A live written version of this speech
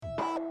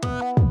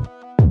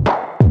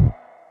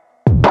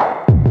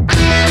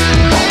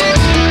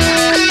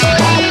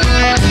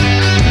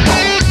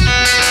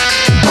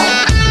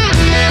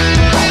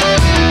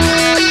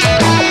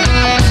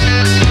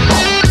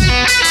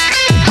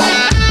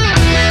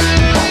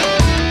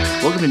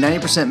to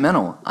 90%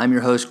 Mental. I'm your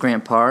host,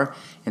 Grant Parr,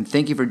 and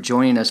thank you for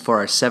joining us for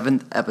our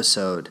 7th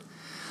episode.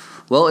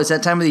 Well, it's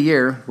that time of the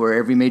year where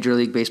every Major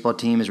League Baseball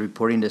team is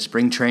reporting to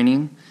spring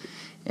training,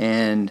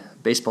 and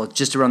baseball is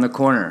just around the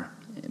corner.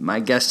 My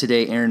guest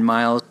today, Aaron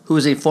Miles, who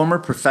is a former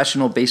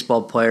professional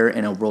baseball player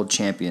and a world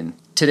champion.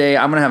 Today,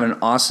 I'm going to have an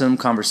awesome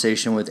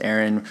conversation with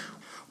Aaron.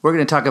 We're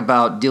going to talk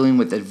about dealing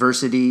with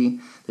adversity,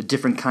 the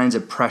different kinds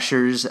of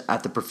pressures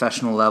at the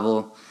professional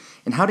level,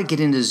 and how to get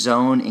into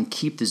zone and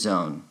keep the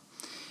zone.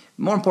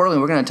 More importantly,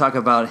 we're going to talk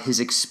about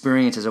his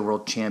experience as a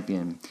world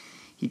champion.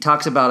 He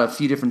talks about a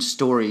few different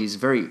stories,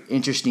 very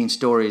interesting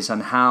stories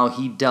on how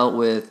he dealt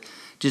with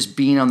just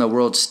being on the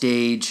world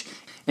stage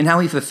and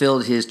how he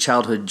fulfilled his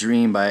childhood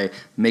dream by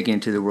making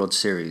it to the World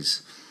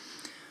Series.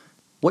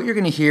 What you're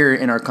going to hear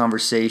in our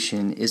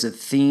conversation is a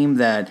theme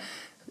that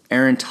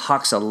Aaron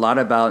talks a lot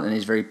about and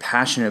is very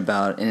passionate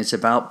about, and it's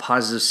about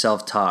positive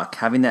self-talk,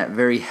 having that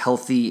very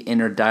healthy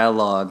inner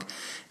dialogue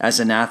as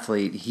an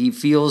athlete. He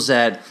feels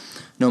that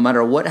no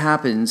matter what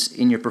happens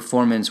in your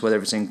performance, whether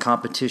it's in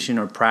competition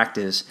or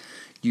practice,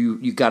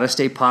 you got to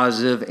stay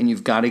positive and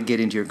you've got to get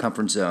into your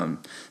comfort zone.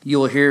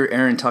 You'll hear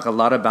Aaron talk a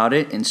lot about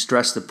it and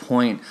stress the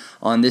point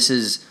on this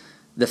is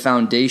the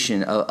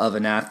foundation of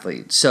an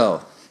athlete.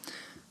 So,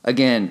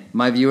 again,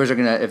 my viewers are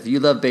going to, if you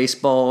love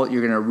baseball,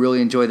 you're going to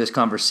really enjoy this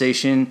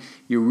conversation.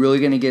 You're really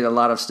going to get a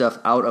lot of stuff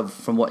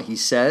from what he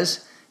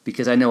says,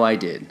 because I know I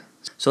did.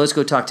 So let's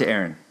go talk to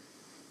Aaron.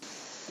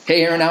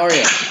 Hey, Aaron, how are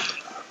you?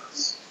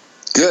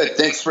 Good.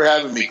 Thanks for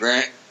having me,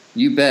 Grant.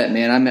 You bet,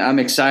 man. I'm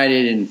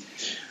excited, and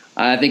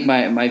I think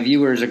my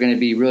viewers are going to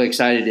be really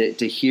excited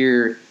to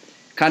hear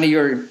kind of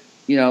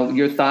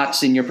your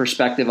thoughts and your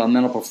perspective on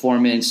mental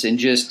performance and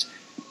just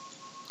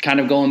kind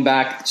of going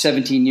back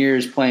 17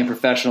 years playing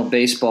professional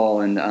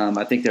baseball. And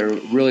I think they're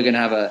really going to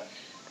have a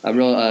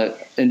real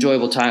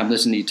enjoyable time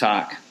listening to you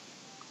talk.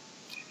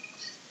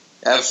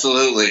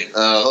 Absolutely.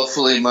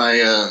 Hopefully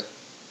my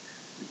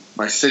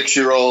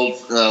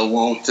 6-year-old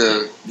won't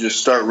just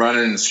start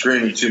running and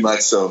screaming too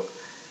much. So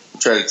I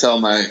try to tell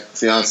my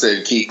fiance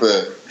to keep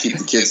the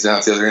kids down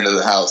at the other end of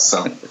the house.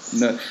 So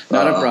no,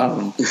 not a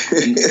problem.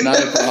 Not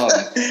a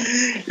problem.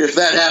 If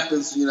that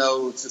happens,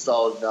 it's just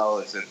all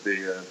acknowledged that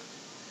the.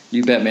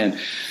 You bet, man.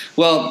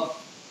 Well,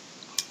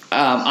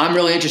 I'm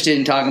really interested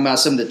in talking about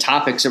some of the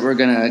topics that we're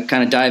going to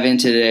kind of dive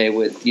into today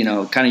with,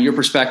 kind of your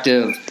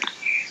perspective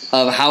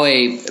of how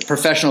a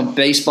professional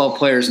baseball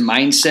player's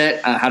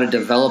mindset, how to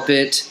develop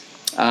it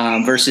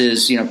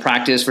versus,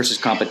 practice versus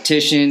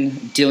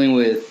competition, dealing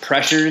with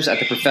pressures at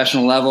the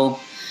professional level,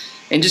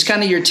 and just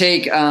kind of your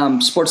take,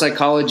 sports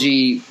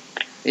psychology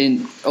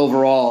in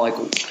overall, like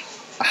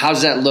how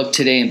does that look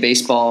today in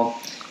baseball?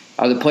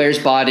 Are the players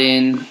bought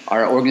in?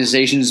 Are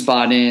organizations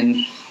bought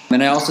in?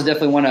 And I also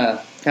definitely want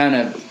to kind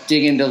of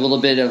dig into a little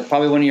bit of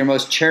probably one of your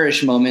most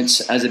cherished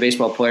moments as a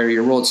baseball player,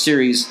 your World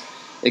Series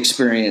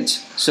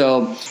experience.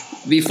 So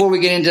before we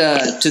get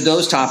into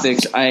those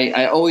topics,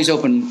 I always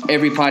open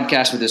every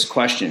podcast with this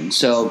question.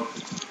 So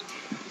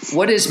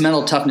what does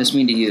mental toughness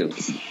mean to you?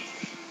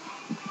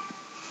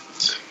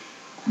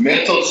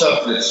 Mental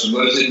toughness,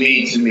 what does it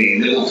mean to me?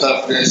 Mental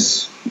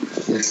toughness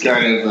is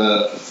kind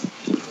of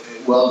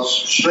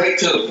straight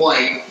to the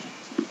point,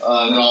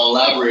 and I'll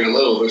elaborate a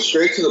little, but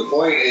straight to the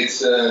point,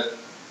 it's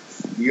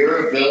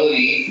your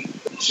ability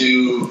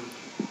to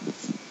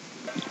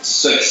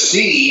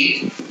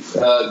succeed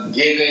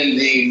given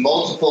the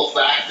multiple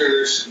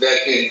factors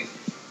that can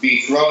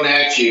be thrown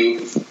at you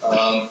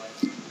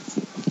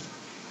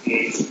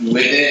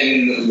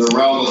within the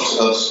realm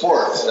of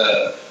sports.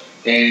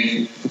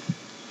 And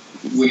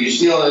when you're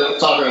still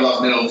talking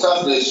about mental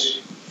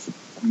toughness,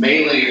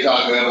 mainly you're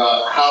talking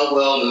about how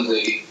well does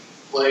a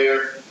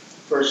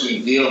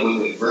person deal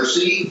with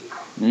adversity,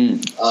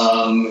 and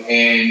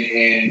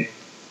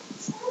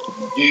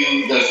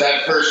does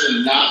that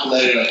person not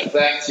let it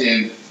affect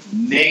him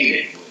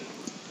negatively?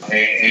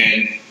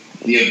 And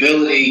the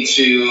ability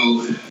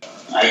to,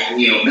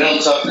 mental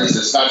toughness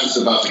is not just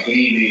about the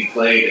game being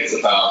played; it's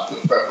about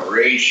the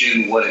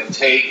preparation, what it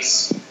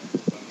takes,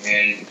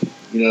 and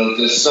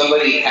does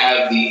somebody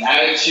have the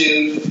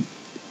attitude,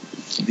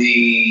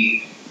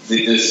 the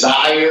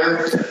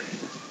desire,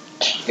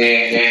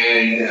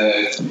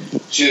 and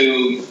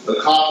to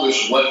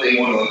accomplish what they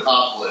want to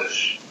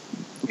accomplish,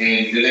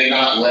 and do they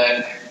not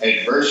let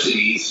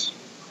adversities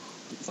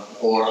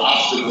or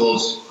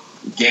obstacles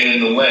get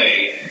in the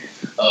way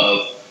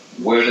of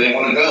where they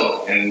want to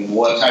go and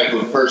what type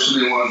of person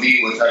they want to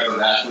be, what type of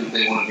athlete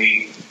they want to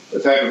be,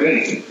 what type of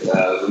anything.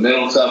 The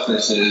mental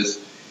toughness is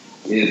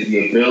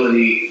the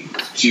ability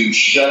to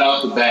shut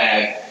out the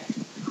bad,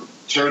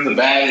 turn the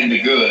bad into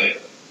good.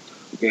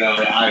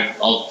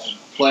 I'll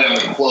play on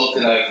a quote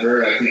that I've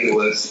heard. I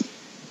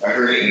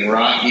heard it in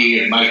Rocky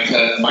and Mike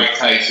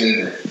Tyson.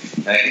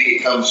 And I think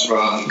it comes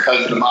from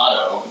Cus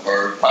D'Amato,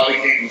 or probably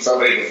came from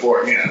somebody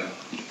before him.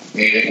 And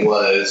it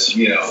was,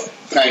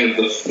 kind of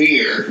the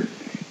fear.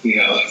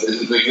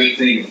 It's a good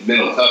thing with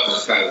mental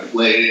toughness kind of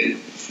related.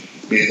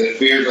 Is that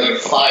fear is like a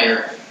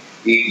fire.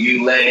 If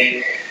you let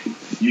it,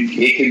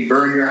 it can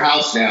burn your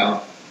house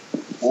down.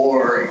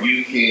 or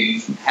you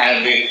can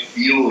have it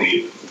fuel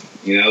you.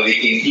 You know, it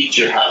can heat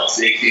your house.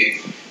 It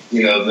can,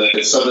 you know,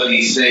 some of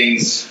these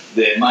things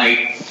that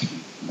might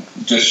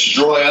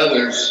destroy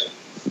others,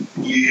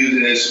 you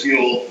use it as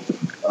fuel.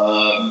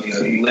 You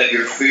know, you let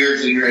your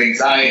fears and your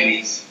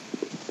anxieties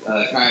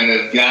kind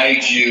of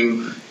guide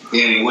you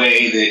in a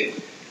way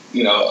that,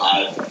 you know,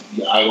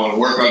 I want to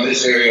work on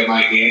this area of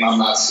my game. I'm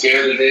not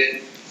scared of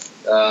it.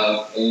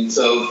 And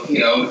so, you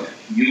know,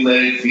 you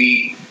let it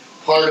be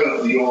part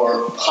of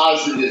your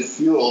positive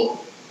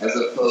fuel as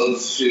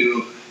opposed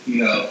to,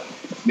 you know,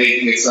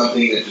 making it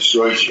something that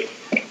destroys you.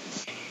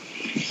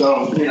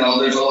 So, you know,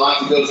 there's a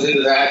lot that goes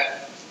into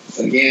that.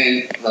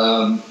 Again,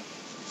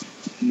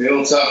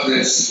 mental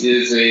toughness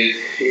is it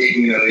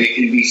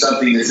can be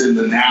something that's in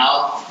the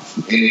now,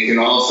 and it can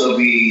also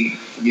be,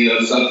 you know,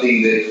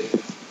 something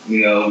that,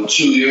 you know,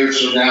 2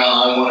 years from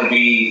now, I want to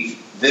be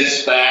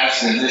this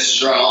fast and this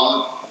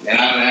strong, and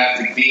I'm going to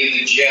have to be in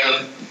the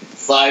gym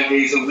 5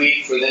 days a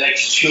week for the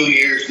next 2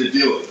 years to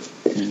do it.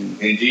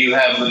 And do you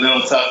have the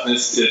mental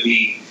toughness to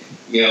be,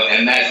 you know,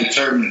 and that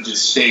determined to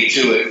stay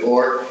to it?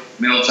 Or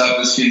mental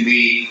toughness can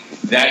be,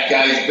 that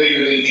guy's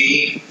bigger than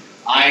me,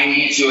 I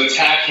need to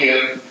attack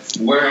him,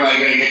 where am I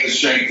going to get the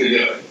strength to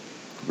do it?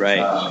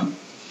 Right.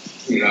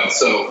 You know,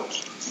 so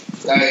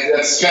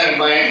that's kind of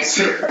my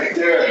answer right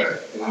there.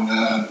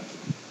 And,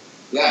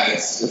 yeah,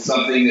 it's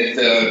something that,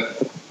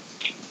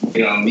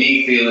 you know,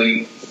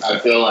 I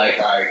feel like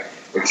I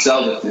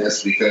excelled at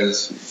this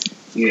because,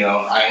 you know,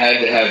 I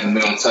had to have the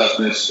mental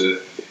toughness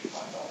to,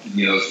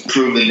 you know,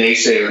 prove the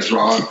naysayers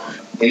wrong.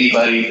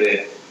 Anybody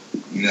that,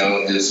 you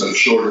know, is of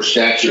shorter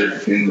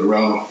stature in the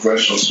realm of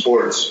professional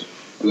sports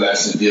who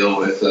has to deal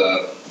with,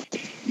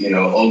 you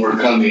know,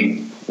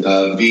 overcoming,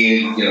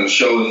 being, you know,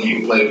 showing you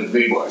can play with the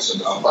big boys.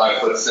 So I'm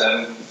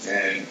 5'7",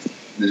 and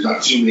there's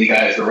not too many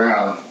guys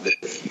around that,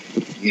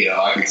 you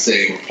know, I could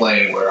say were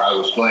playing where I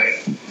was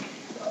playing.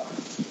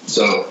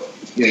 So,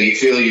 you know, you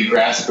feel you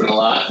grasp it a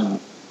lot, and,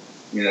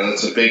 you know,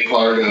 it's a big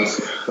part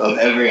of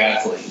every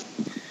athlete.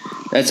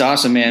 That's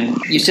awesome, man.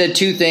 You said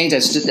two things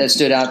that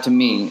stood out to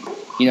me,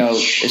 you know,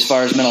 as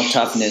far as mental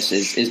toughness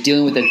is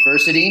dealing with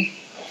adversity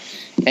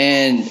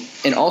and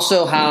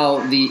also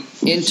how the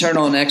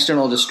internal and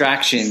external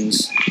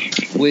distractions,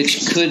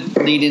 which could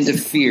lead into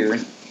fear,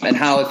 and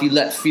how if you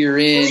let fear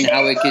in,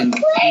 how it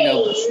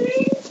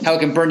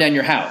can burn down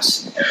your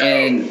house.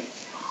 And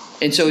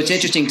so it's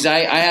interesting because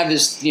I have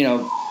this, you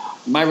know,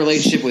 my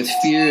relationship with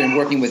fear and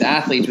working with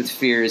athletes with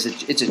fear is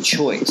it's a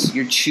choice.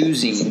 You're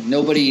choosing.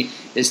 Nobody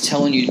is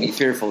telling you to be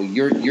fearful.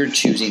 You're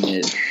choosing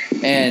it.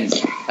 And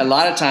a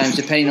lot of times,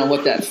 depending on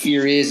what that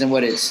fear is and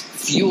what it's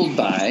fueled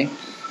by,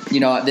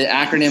 you know, the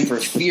acronym for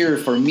fear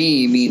for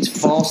me means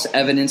false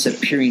evidence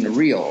appearing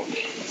real.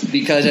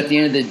 Because at the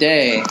end of the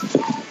day,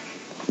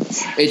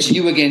 it's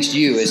you against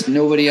you. It's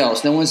nobody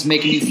else. No one's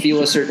making you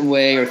feel a certain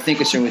way or think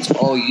a certain way. It's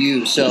all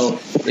you. So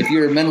if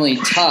you're mentally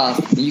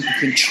tough and you can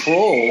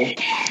control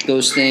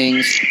those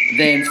things,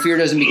 then fear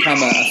doesn't become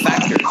a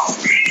factor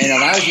and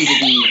allows you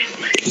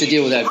to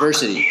deal with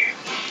adversity.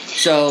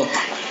 So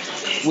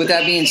with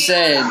that being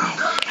said,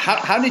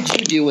 how did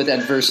you deal with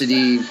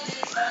adversity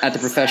at the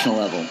professional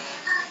level?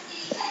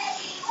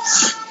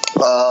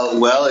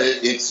 Well,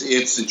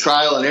 it's a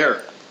trial and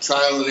error,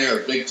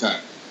 big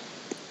time.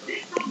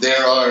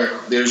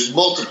 There's a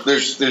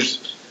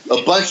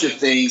bunch of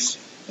things,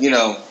 you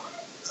know.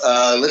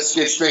 Let's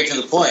get straight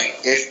to the point.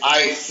 If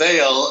I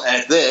fail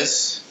at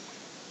this,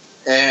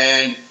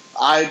 and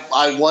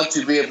I want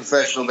to be a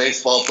professional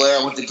baseball player,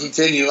 I want to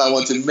continue, I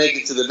want to make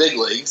it to the big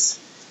leagues,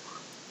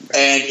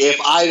 and if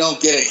I don't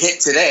get a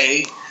hit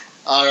today,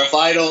 or if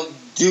I don't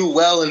do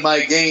well in my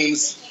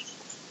games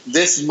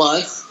this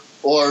month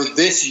or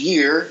this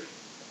year,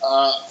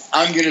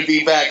 I'm going to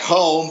be back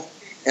home,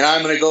 and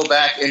I'm going to go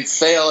back and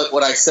fail at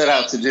what I set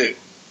out to do.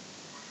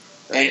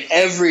 And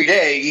every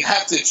day you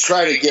have to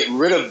try to get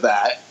rid of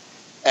that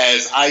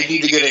as I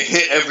need to get a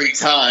hit every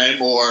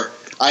time, or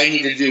I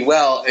need to do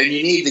well. And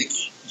you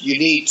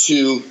need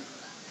to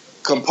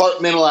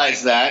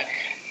compartmentalize that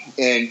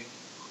and,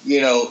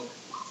 you know,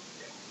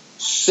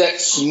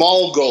 set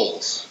small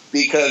goals.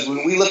 Because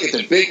when we look at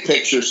the big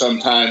picture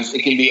sometimes,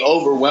 it can be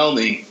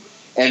overwhelming,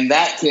 and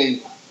that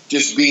can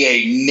just be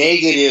a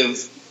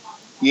negative,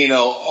 you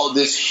know,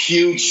 this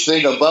huge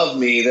thing above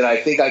me that I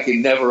think I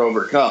can never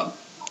overcome.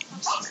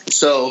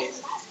 So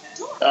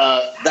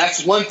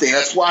that's one thing.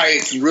 That's why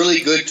it's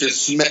really good to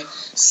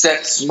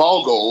set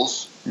small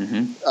goals,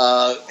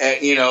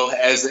 you know,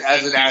 as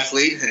an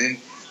athlete,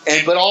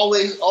 but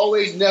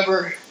always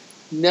never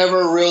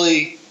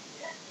really,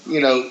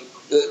 you know,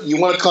 you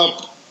want to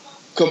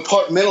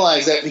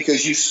compartmentalize that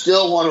because you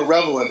still want to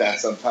revel in that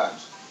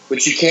sometimes,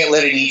 but you can't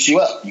let it eat you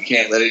up. You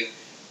can't let it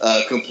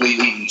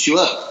completely eat you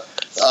up.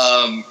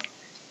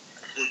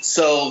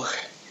 So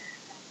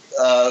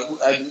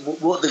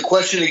the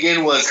question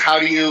again was, how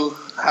do you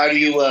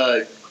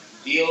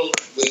deal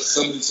with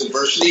some of this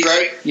adversity,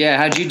 right? Yeah,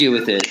 how'd you deal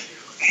with it?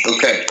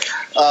 Okay.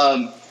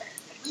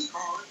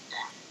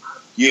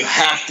 You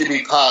have to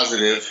be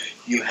positive.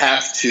 You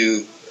have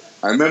to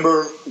I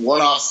remember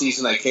one off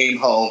season I came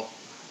home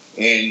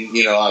and,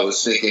 I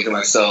was thinking to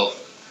myself,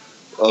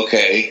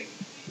 okay,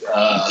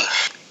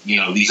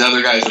 these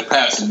other guys are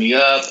passing me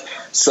up.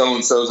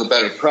 So-and-so's a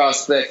better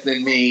prospect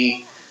than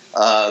me.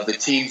 The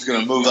team's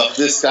going to move up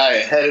this guy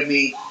ahead of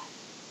me.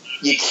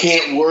 You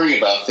can't worry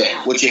about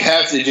that. What you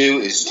have to do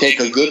is take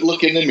a good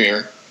look in the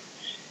mirror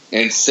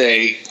and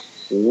say,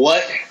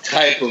 what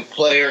type of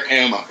player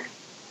am I?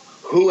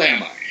 Who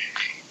am I?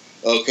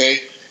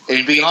 Okay?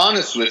 And be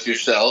honest with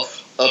yourself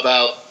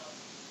about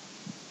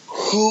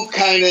who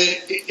kind of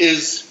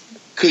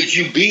could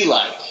you be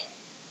like?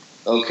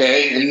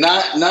 Okay? And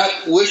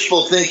not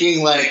wishful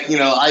thinking like,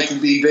 I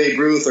could be Babe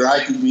Ruth or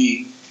I could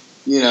be,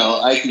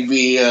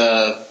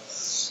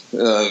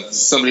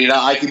 somebody,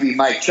 I could be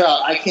Mike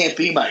Trout. I can't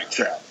be Mike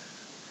Trout.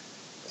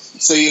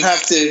 So you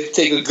have to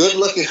take a good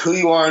look at who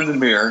you are in the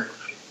mirror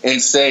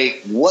and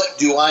say, what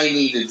do I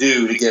need to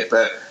do to get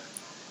better?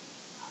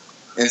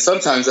 And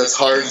sometimes that's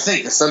hard to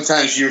think.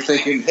 Sometimes you're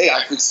thinking, hey,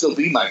 I could still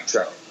be Mike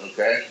Trout.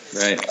 Okay?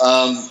 Right.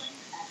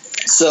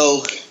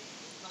 So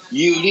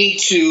you need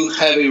to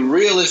have a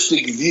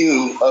realistic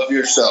view of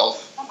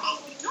yourself,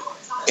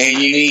 and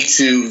you need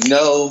to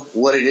know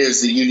what it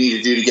is that you need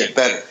to do to get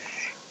better.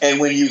 And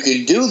when you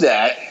can do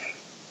that,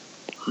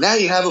 now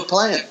you have a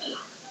plan.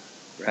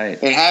 Right.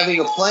 And having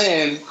a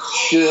plan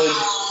should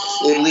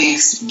at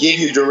least give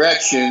you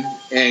direction,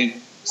 and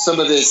some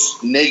of this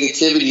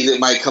negativity that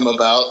might come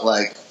about,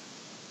 like,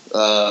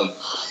 I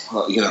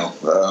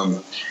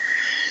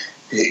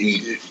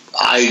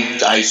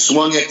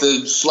swung at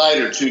the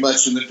slider too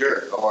much in the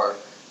dirt, or,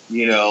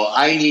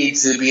 I need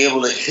to be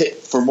able to hit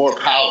for more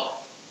power.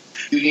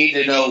 You need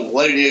to know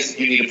what it is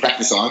that you need to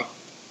practice on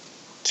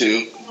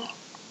to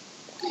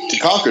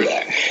conquer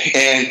that.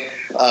 And,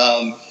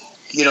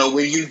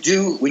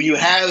 when you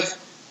have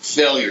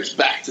failures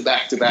back to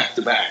back to back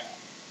to back,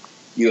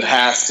 you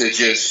have to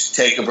just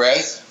take a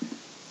breath,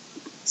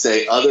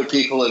 say other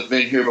people have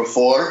been here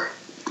before.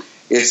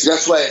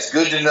 That's why it's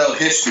good to know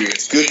history.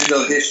 It's good to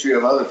know history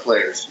of other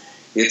players.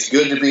 It's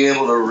good to be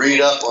able to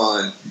read up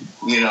on,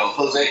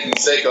 Jose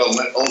Canseco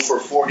went 0 for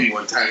 40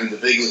 one time in the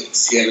big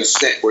leagues. He had a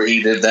stint where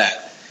he did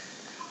that.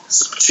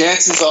 So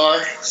chances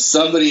are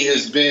somebody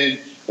has been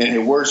in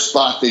a worse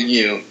spot than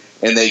you,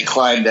 and they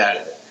climbed out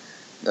of it.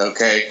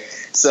 Okay?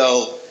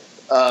 So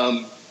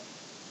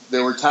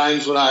there were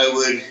times when I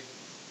would,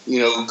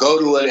 go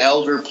to an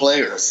elder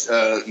player,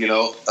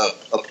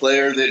 a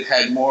player that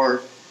had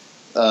more,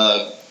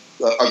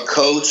 a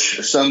coach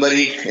or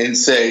somebody, and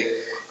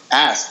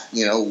ask,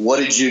 what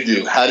did you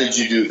do? How did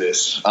you do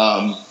this?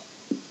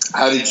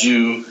 How did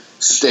you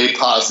stay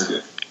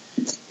positive?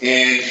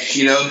 And,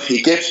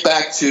 it gets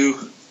back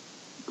to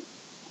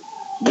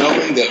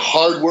knowing that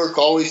hard work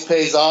always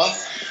pays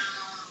off,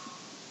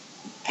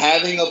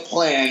 having a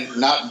plan,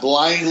 not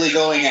blindly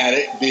going at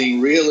it, being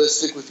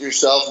realistic with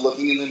yourself,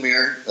 looking in the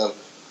mirror of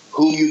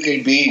who you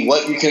can be,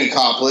 what you can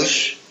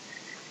accomplish,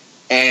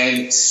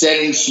 and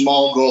setting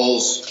small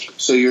goals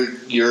so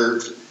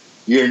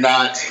you're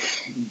not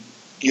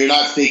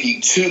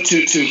thinking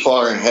too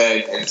far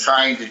ahead and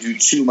trying to do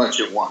too much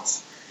at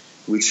once.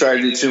 We try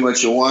to do too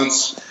much at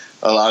once,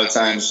 a lot of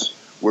times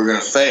we're going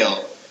to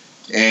fail.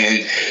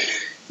 And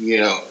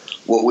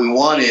what we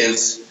want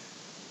is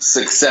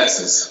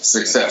successes,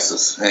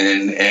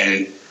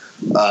 and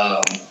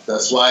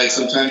that's why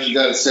sometimes you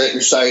got to set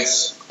your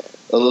sights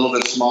a little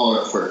bit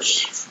smaller at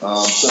first.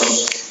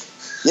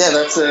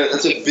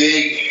 That's a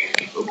big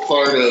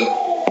part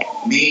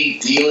of me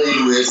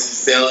dealing with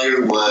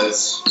failure,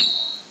 was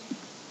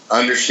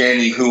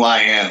understanding who I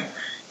am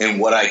and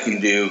what I can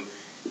do,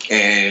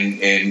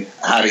 and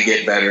how to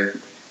get better,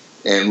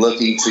 and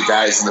looking to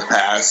guys in the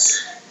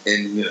past,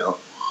 and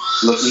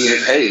looking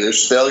at, hey,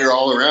 there's failure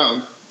all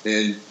around,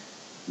 and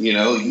you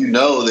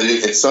know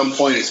that at some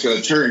point it's going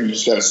to turn. You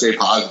just got to stay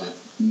positive,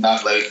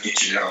 not let it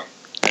get you down.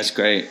 That's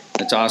great.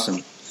 That's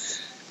awesome.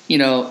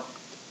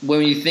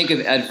 When you think of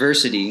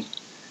adversity,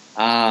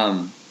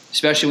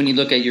 especially when you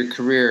look at your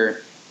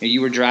career,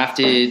 you were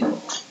drafted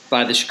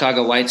by the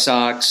Chicago White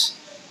Sox,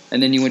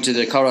 and then you went to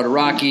the Colorado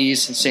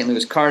Rockies, St.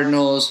 Louis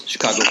Cardinals,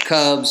 Chicago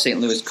Cubs, St.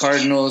 Louis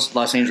Cardinals,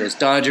 Los Angeles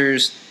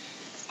Dodgers.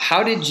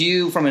 How did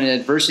you, from an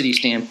adversity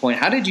standpoint,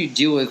 how did you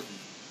deal with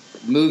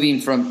moving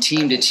from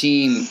team to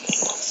team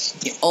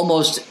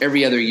almost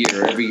every other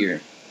year or every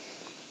year?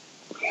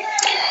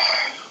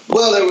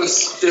 Well, there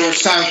was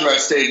times where I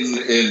stayed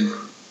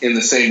in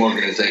the same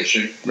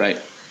organization. Right.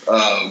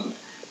 And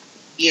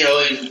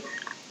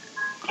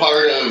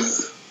part of,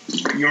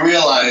 you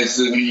realize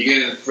that when you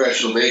get into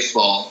professional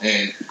baseball,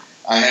 and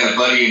I had a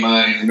buddy of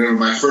mine, I remember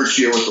my first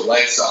year with the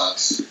White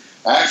Sox.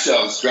 Actually,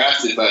 I was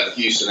drafted by the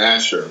Houston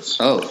Astros.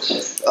 Oh.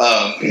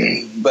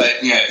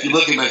 But, yeah, if you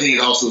look at my thing,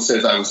 it also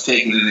says I was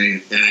taken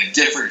in a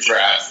different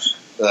draft,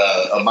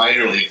 a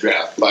minor league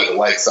draft by the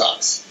White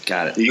Sox.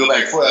 Got it. You go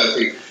back before that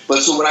thing.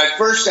 But so when I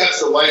first got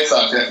to the White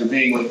Sox after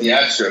being with the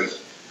Astros,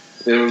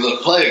 there was a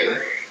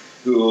player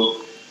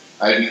who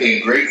I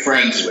became great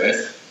friends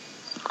with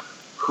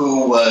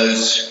who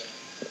was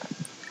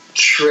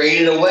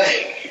traded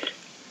away.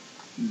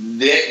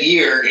 that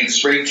year in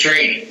spring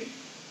training.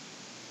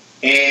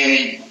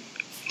 And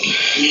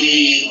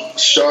he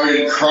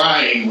started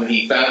crying when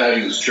he found out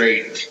he was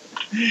traded.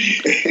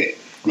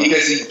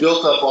 Because he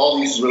built up all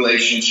these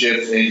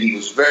relationships, and he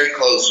was very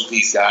close with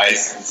these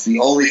guys. It's the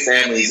only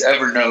family he's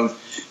ever known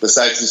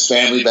besides his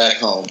family back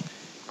home.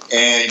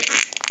 And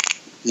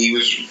he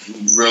was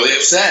really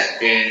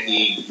upset, and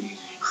he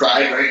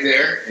cried right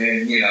there,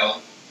 and,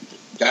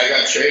 guy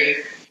got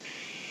traded.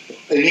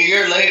 And a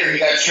year later, he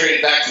got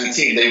traded back to the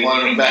team. They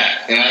wanted him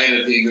back, and I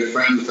ended up being good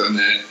friends with him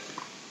then.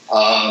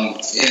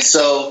 And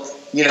so,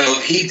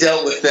 he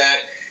dealt with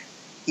that.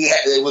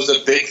 It was a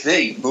big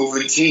thing,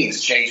 moving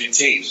teams, changing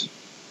teams.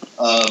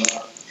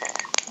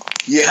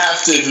 You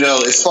have to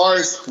know, as far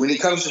as when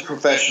it comes to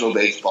professional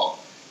baseball,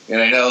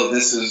 and I know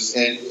this is,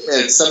 and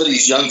some of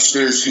these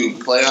youngsters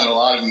who play on a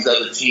lot of these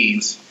other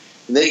teams,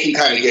 they can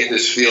kind of get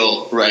this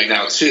feel right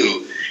now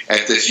too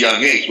at this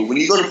young age. But when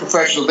you go to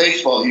professional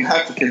baseball, you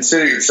have to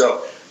consider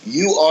yourself,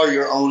 you are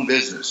your own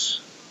business.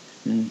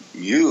 I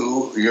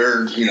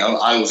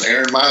was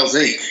Aaron Miles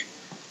Inc.,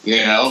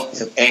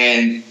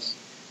 and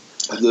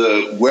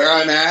where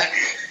I'm at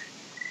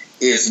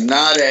is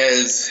not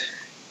as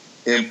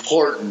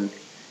important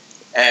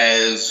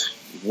as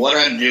what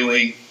I'm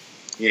doing,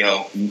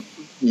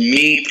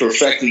 me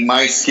perfecting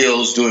my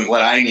skills, doing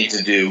what I need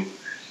to do.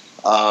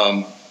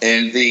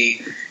 And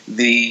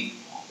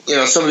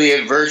some of the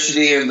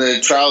adversity and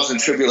the trials and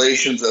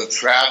tribulations of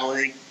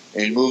traveling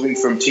and moving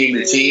from team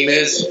to team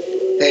is,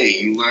 hey,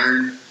 you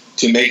learn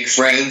to make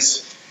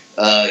friends.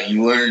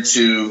 You learn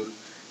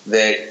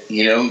that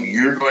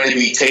you're going to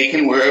be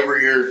taken wherever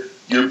your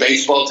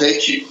baseball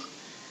takes you.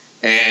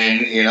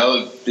 And,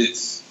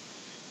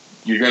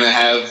 you're going to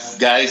have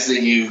guys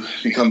that you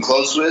become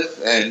close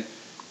with and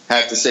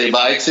have to say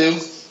bye to.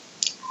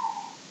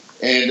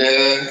 And,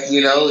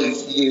 you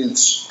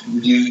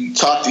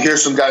talk to hear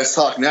some guys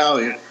talk now,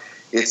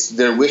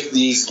 they're with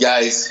these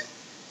guys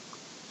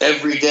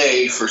every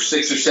day for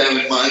 6 or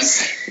 7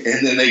 months,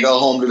 and then they go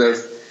home to their,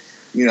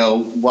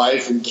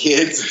 wife and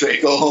kids. They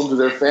go home to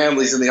their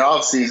families in the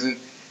off season,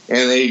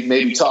 and they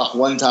maybe talk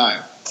one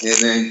time, and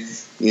then,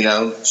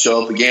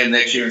 show up again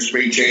next year in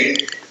spring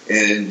training,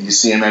 and you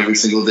see them every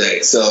single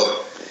day.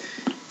 So,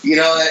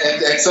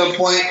 at some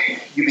point,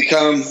 you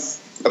become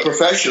a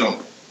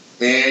professional,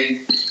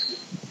 and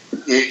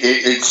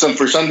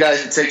for some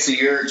guys, it takes a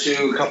year or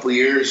two, a couple of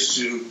years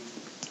to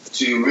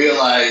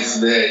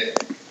realize that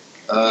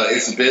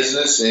it's a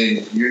business,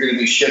 and you're going to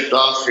be shipped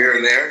off here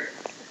and there.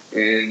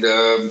 And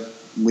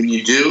when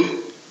you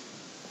do,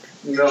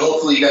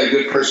 hopefully you got a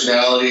good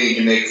personality and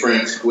you make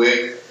friends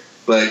quick.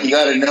 But you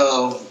got to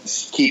know,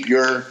 keep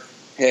your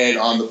head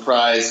on the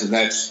prize, and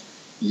that's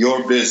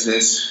your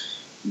business.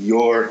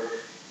 You're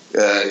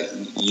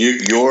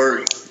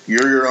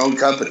your own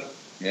company,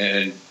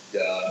 and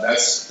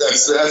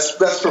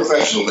that's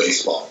professional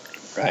baseball.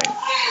 Right.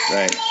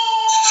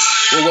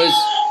 Well,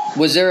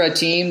 was there a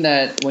team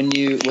that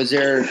was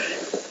there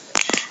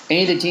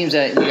any of the teams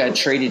that you got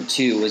traded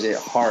to? Was it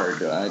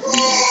hard leaving the team? Was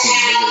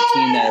there a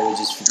team that was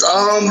just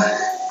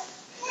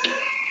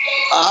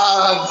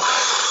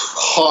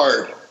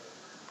hard?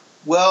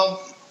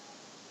 Well,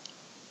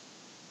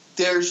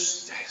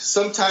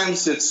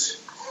 sometimes it's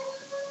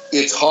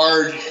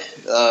hard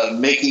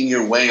making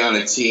your way on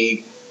a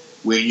team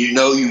when you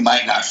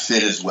might not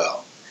fit as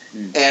well.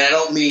 And I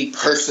don't mean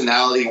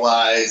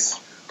personality-wise.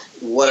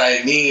 What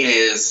I mean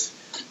is,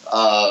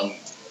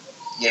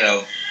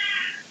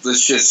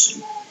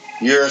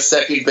 you're a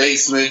second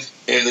baseman,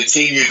 and the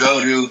team you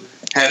go to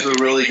has a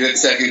really good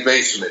second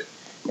baseman.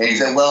 And you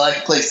say, well, I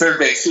can play third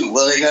base too.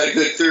 Well, they got a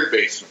good third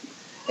baseman.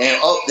 And,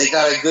 they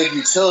got a good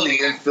utility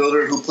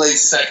infielder who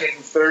plays second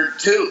and third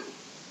too.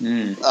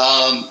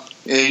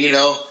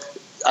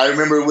 I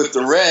remember with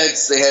the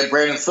Reds, they had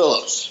Brandon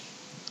Phillips.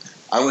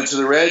 I went to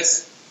the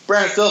Reds.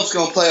 Brandon Phillips is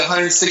going to play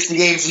 160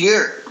 games a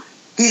year.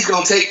 He's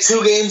going to take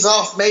 2 games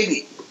off,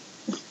 maybe.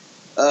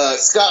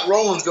 Scott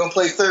Rowland's going to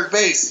play third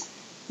base.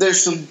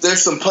 There's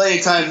some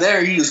playing time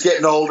there. He was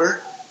getting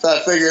older. So I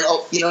figured,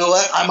 you know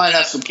what? I might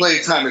have some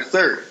playing time at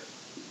third.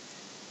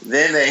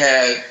 Then they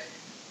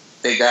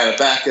got a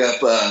backup.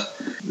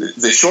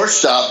 The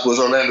shortstop was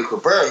Orlando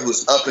Cabrera, who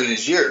was up in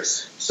his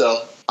years.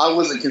 So I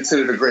wasn't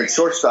considered a great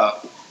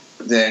shortstop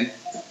then.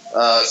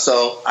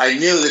 So I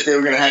knew that they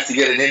were going to have to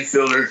get an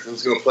infielder who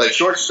was going to play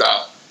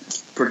shortstop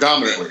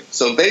predominantly.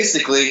 So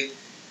basically,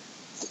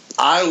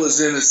 I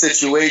was in a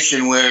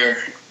situation where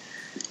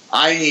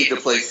I need to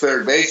play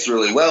third base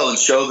really well and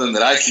show them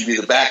that I should be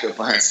the backup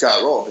behind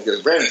Scott Rowland,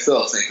 because Brandon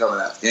Phillips ain't coming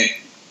out the game.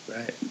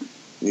 Right.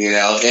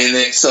 And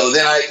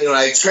then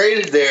I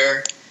traded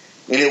there,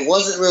 and it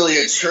wasn't really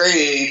a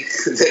trade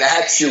that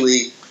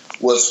actually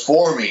was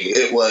for me.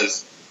 It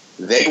was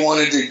they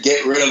wanted to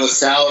get rid of a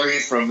salary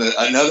from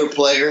another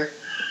player,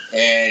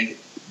 and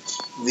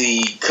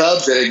the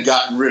Cubs that had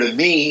gotten rid of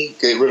me,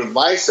 get rid of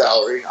my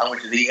salary. I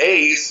went to the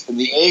A's, and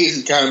the A's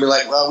had kind of been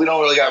like, well, we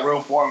don't really got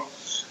room for him.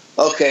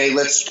 Okay,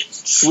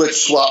 let's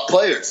swap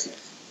players.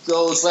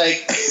 So it's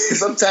like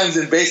sometimes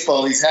in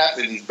baseball these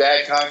happen, these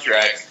bad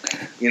contracts.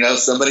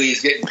 Somebody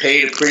is getting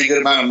paid a pretty good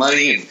amount of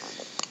money, and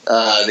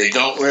they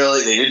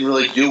didn't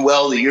really do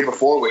well the year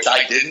before, which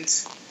I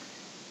didn't.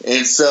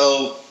 And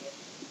so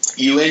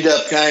you end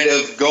up kind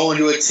of going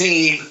to a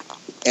team,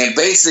 and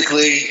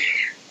basically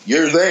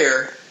you're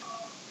there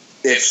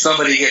if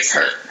somebody gets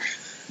hurt.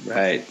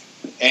 Right.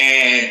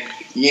 And,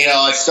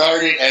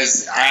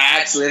 I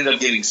actually ended up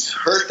getting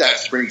hurt that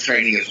spring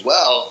training as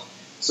well.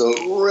 So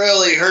it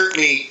really hurt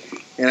me.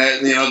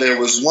 And, there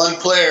was one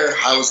player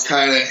I was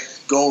kind of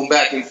going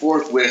back and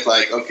forth with,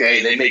 like,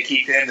 okay, they may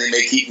keep him, they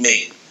may keep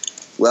me.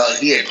 Well,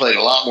 he had played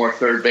a lot more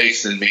third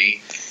base than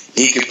me.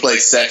 He could play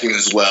second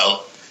as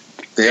well.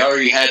 They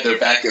already had their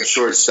backup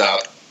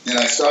shortstop. And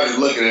I started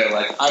looking at it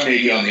like, I may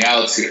be on the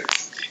outs here.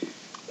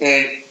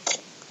 And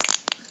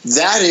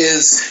that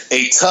is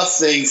a tough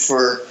thing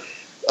for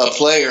a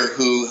player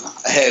who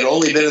had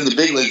only been in the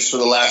big leagues for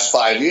the last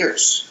 5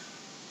 years.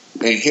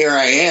 And here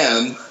I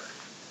am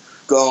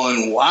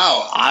going,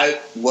 wow,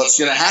 what's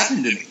going to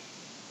happen to me?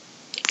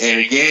 And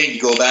again,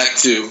 you go back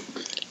to,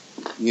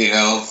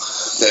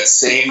 that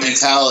same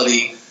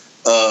mentality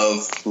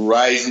of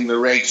rising the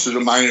ranks to the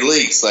minor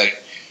leagues.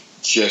 Like,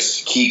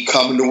 just keep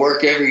coming to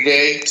work every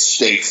day,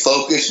 stay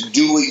focused,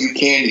 do what you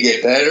can to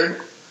get better,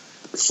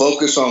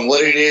 focus on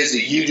what it is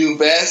that you do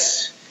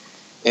best,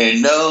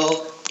 and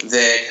know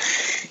that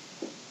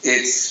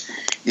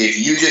if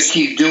you just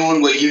keep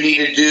doing what you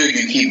need to do,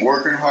 you keep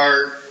working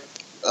hard,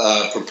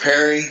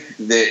 preparing,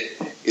 that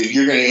if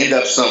you're going to end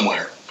up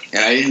somewhere.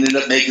 And I didn't end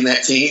up making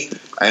that team.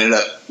 I ended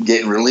up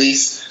getting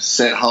released,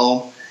 sent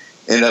home,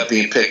 ended up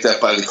being picked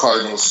up by the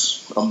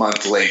Cardinals a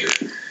month later.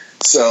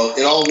 So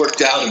it all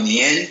worked out in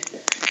the end.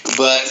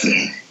 But,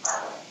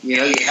 you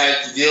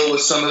have to deal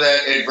with some of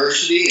that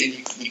adversity, and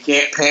you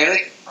can't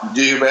panic. You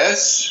do your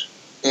best.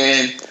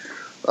 And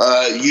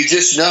you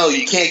just know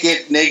you can't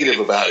get negative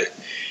about it.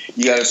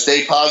 You got to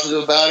stay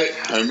positive about it.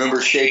 I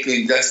remember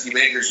shaking Dusty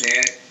Baker's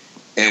hand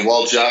and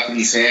Walt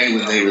Jockney's hand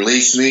when they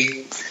released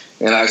me.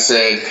 And I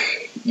said,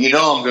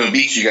 I'm going to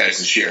beat you guys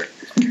this year.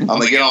 I'm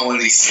going to get on one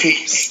of these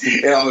teams,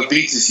 and I'm going to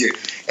beat this year.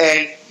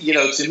 And,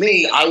 to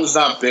me, I was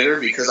not bitter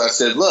because I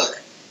said, look,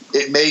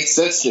 it made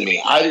sense to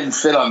me. I didn't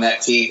fit on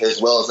that team as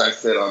well as I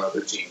fit on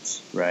other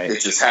teams. Right. It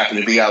just happened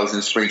to be I was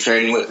in spring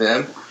training with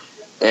them.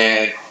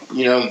 And,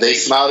 they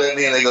smiled at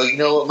me and they go, you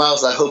know what,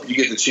 Miles, I hope you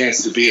get the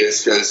chance to beat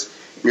us because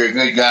you're a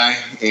good guy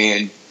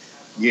and,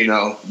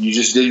 you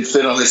just didn't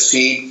fit on this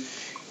team.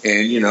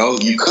 And,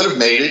 you could have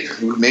made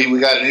it. Maybe we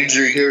got an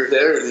injury here or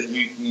there, and then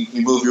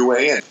you move your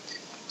way in.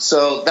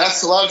 So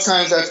that's a lot of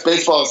times that's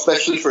baseball,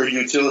 especially for a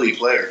utility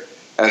player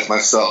as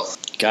myself.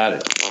 Got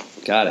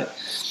it.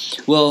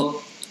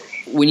 Well,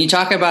 when you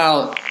talk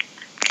about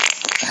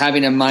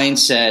having a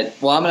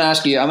mindset, well, I'm going to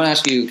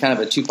ask you kind of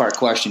a two-part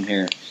question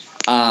here.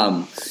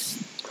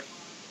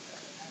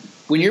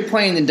 When you're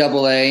playing in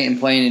AA and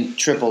playing in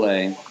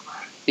AAA,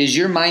 is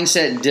your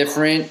mindset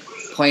different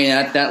playing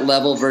at that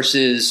level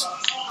versus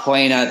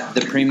playing at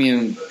the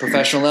premium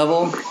professional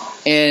level?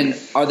 And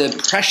are the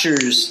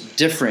pressures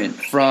different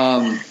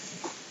from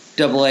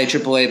AA,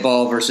 AAA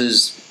ball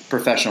versus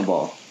professional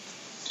ball?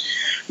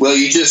 Well,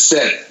 you just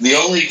said it. The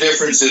only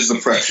difference is the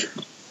pressure.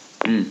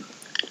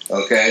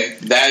 Okay?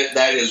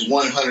 That is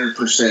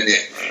 100%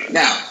 it.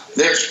 Now,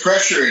 there's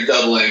pressure in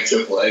AA and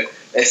AAA,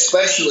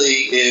 especially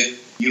if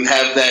you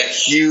have that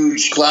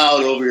huge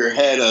cloud over your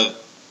head of,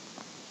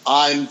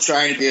 I'm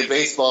trying to be a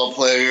baseball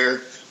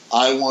player,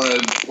 I want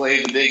to play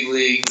in the big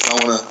leagues,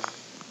 I want to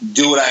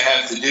do what I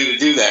have to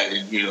do that.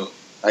 And,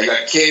 I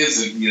got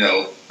kids and,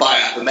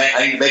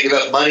 I need to make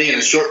enough money in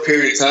a short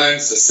period of time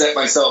to set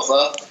myself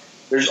up.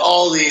 There's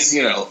all these,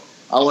 I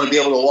want to be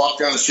able to walk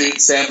down the street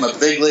and say I'm a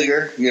big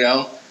leaguer,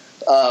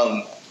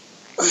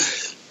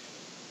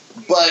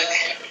 But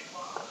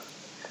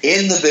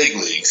in the big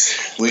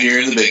leagues, when you're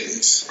in the big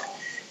leagues,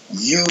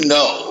 you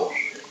know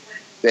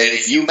that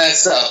if you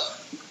mess up,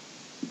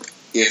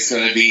 it's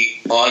going to be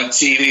on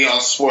TV, on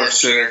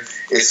SportsCenter.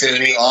 It's going to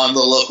be on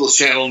the local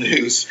channel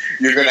news.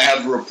 You're going to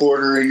have a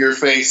reporter in your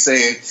face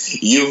saying,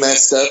 you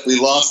messed up, we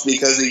lost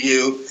because of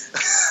you.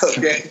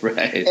 Okay? Right.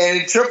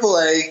 And in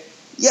AAA,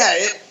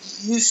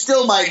 you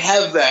still might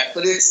have that,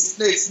 but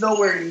it's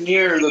nowhere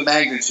near the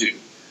magnitude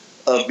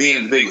of being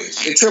in the big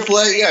leagues. In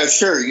AAA,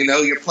 sure,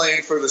 you're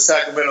playing for the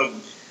Sacramento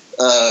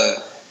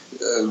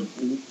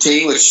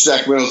team, which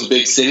Sacramento's a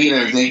big city and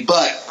everything,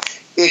 but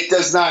it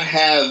does not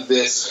have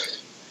this.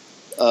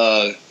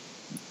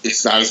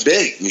 It's not as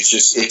big. It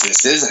just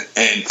isn't,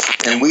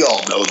 and we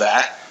all know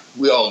that.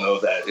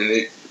 And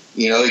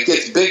it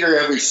gets bigger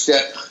every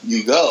step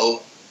you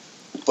go.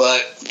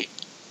 But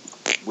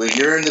when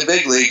you're in the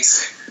big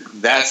leagues,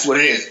 that's what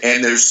it is.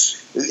 And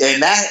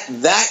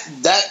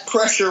that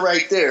pressure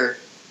right there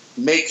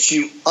makes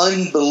you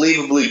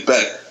unbelievably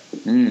better.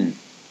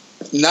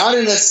 Not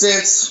in a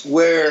sense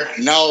where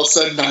now all of a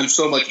sudden I'm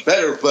so much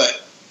better,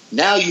 but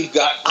now you've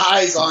got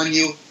eyes on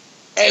you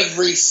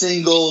every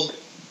single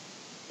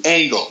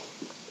angle.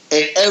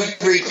 And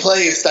every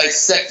play is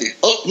dissected.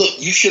 Oh, look,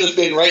 you should have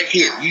been right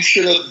here. You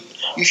should have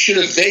you should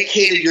have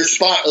vacated your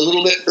spot a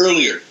little bit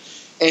earlier.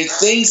 And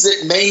things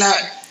that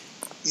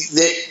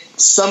that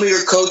some of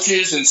your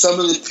coaches and some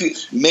of the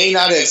people may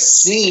not have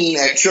seen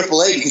at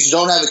AAA because you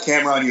don't have a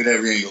camera on you at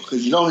every angle,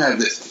 because you don't have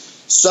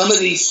this. Some of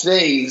these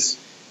things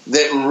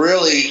that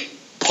really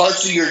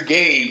parts of your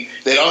game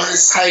that aren't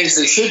as tight as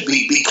they should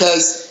be,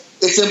 because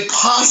it's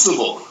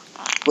impossible.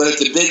 But at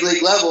the big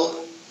league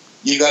level,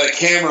 you got a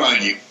camera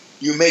on you.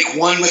 You make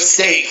one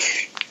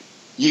mistake,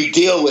 you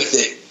deal with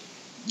it.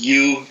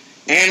 You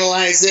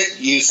analyze it.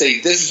 You say,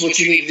 this is what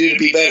you need to do to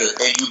be better.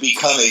 And you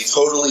become a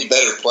totally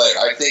better player.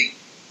 I think,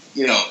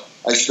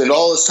 I spend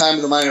all this time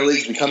in the minor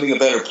leagues becoming a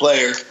better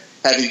player,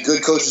 having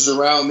good coaches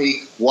around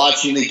me,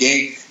 watching the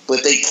game,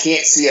 but they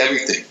can't see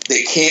everything.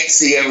 They can't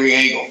see every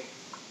angle.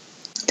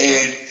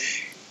 And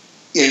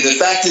the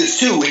fact is,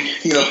 too,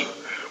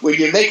 when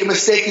you make a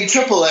mistake in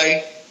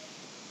AAA,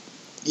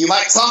 you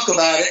might talk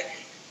about it,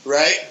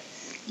 right?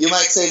 You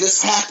might say,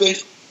 this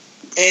happened,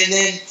 and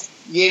then,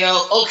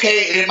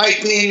 okay, and it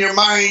might be in your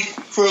mind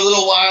for a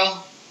little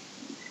while,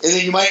 and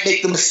then you might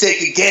make the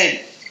mistake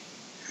again.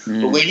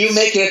 But when you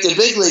make it at the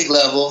big league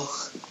level,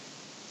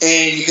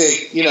 and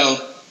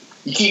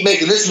you keep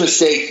making this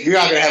mistake, you're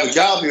not going to have a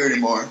job here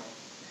anymore.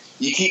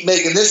 You keep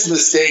making this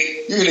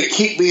mistake, you're going to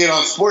keep being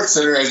on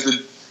SportsCenter as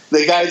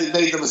the guy that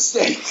made the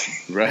mistake.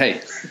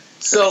 Right.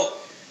 So,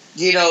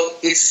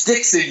 it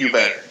sticks in you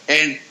better.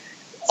 And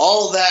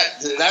all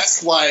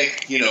that's why,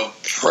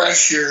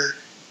 pressure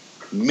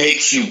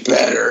makes you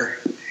better.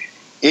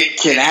 It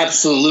can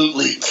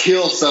absolutely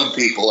kill some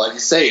people. Like you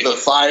say, the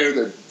fire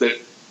that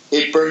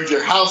it burns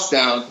your house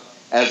down,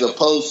 as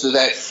opposed to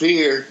that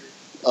fear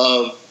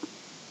of,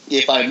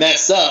 if I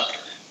mess up,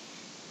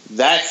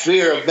 that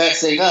fear of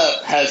messing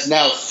up has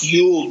now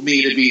fueled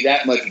me to be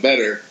that much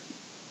better.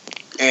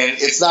 And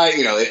it's not,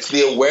 it's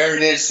the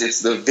awareness,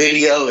 it's the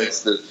video,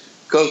 it's the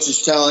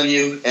coaches telling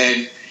you,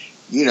 and,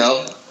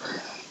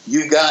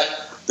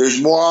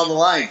 there's more on the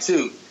line,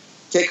 too.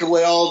 Take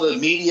away all the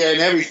media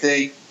and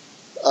everything.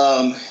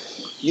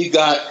 You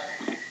got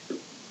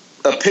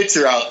a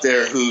pitcher out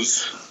there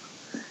who's,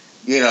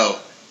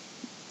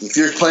 if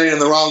you're playing in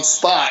the wrong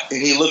spot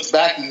and he looks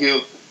back at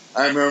you.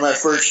 I remember my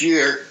first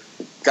year,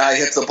 guy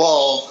hit the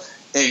ball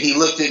and he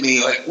looked at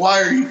me like,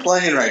 why are you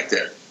playing right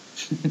there?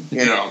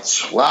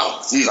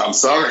 Wow, geez, I'm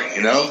sorry,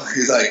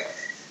 He's like,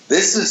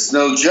 this is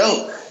no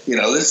joke.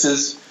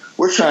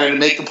 We're trying to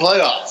make the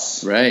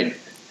playoffs. Right.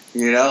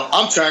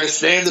 I'm trying to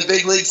stay in the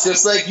big leagues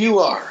just like you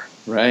are.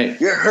 Right.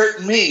 You're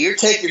hurting me. You're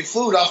taking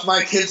food off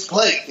my kid's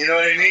plate. You know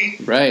what I mean?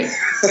 Right.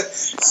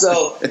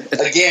 So,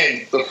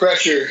 again, the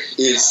pressure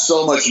is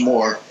so much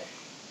more,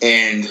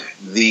 and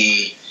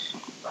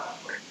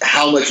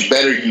how much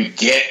better you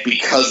get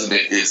because of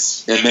it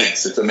is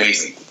immense. It's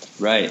amazing.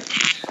 Right.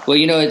 Well,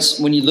 it's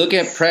when you look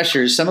at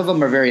pressures, some of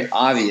them are very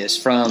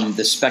obvious from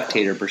the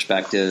spectator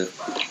perspective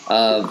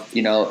of,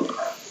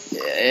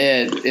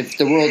 if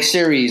the World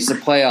Series, the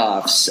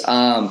playoffs,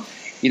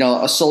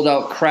 a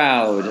sold-out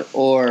crowd,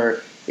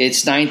 or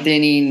it's ninth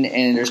inning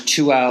and there's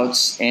 2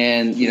 outs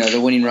and,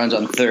 the winning run's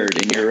on third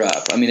and you're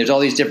up. I mean, there's all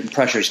these different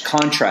pressures,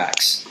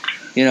 contracts,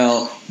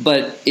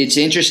 but it's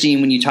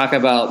interesting when you talk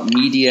about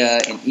media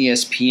and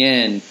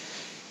ESPN,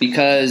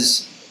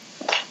 because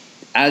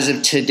as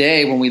of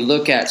today, when we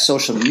look at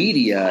social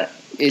media,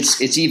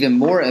 it's even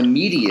more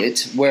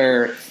immediate,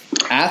 where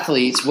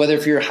athletes, whether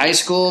if you're high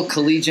school,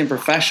 collegiate,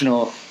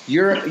 professional,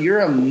 you're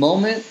a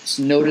moment's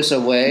notice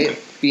away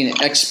being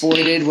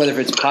exploited, whether if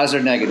it's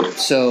positive or negative.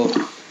 So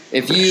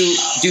if you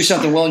do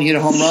something well and you hit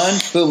a home run,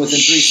 boom, within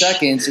 3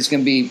 seconds, it's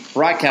going to be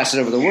broadcasted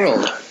over the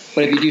world.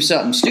 But if you do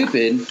something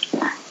stupid,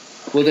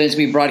 well, then it's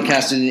going to be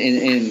broadcasted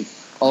in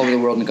all over the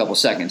world in a couple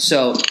seconds.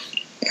 So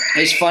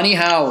it's funny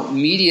how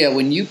media,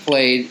 when you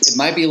played, it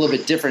might be a little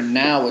bit different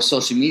now with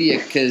social media,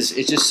 because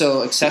it's just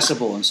so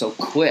accessible and so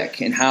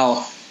quick, and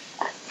how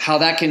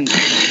that can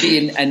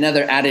be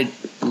another added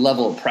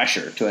level of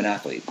pressure to an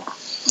athlete.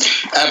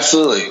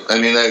 Absolutely. I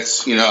mean,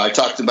 that's, I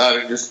talked about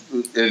it just,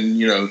 and,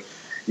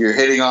 you're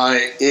hitting on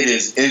it. It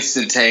is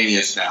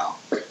instantaneous now.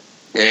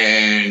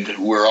 And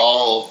we're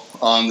all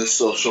on the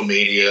social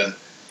media, and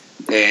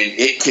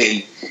it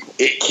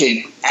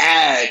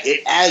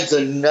adds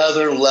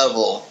another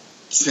level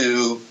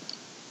to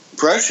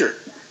pressure,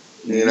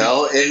 and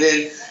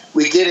then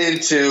we get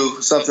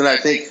into something I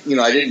think,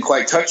 I didn't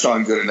quite touch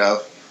on good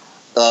enough,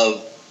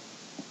 of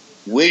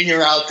when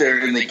you're out there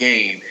in the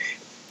game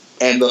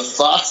and the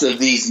thoughts of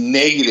these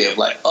negative,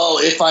 like, oh,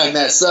 if I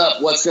mess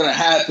up, what's going to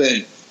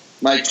happen?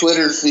 My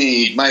Twitter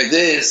feed, my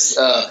this,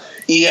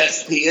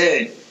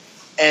 ESPN.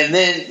 And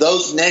then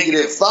those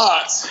negative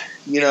thoughts,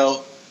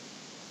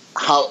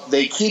 how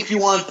they keep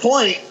you on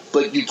point,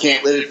 but you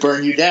can't let it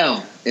burn you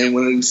down. And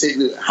when we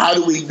say, how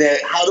do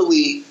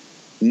we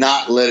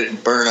not let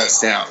it burn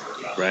us down?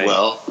 Right.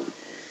 Well,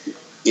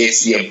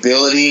 it's the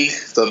ability,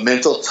 the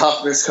mental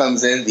toughness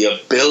comes in, the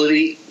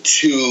ability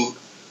to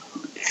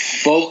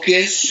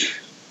focus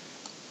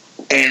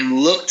and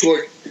look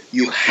toward.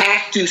 You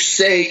have to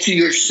say to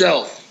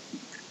yourself,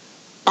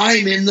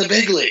 I'm in the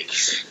big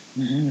leagues.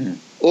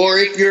 Mm-hmm. Or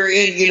if you're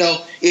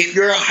if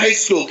you're a high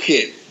school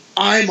kid,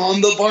 I'm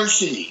on the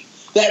varsity.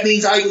 That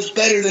means I was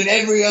better than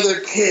every other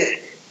kid.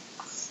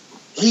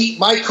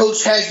 My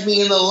coach has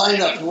me in the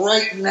lineup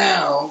right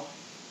now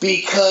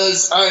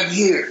because I'm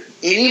here.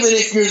 And even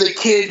if you're the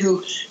kid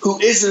who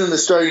isn't in the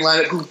starting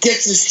lineup, who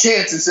gets his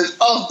chance and says,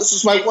 oh, this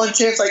is my one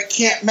chance, I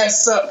can't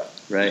mess up.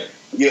 Right.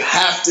 You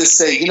have to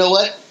say, you know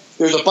what?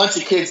 There's a bunch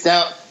of kids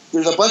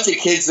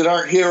that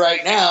aren't here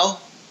right now.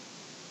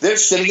 They're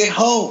sitting at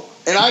home,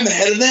 and I'm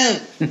ahead of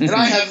them, and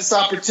I have this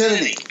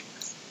opportunity.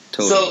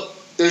 Totally. So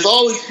there's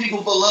always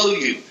people below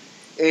you,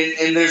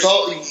 and there's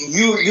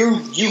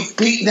you've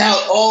beaten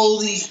out all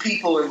these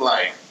people in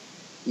life,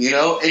 and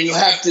you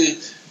have to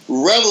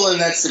revel in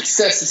that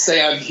success to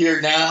say I'm here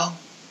now,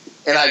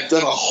 and I've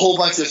done a whole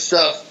bunch of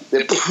stuff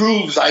that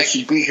proves I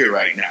should be here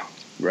right now.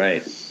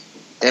 Right.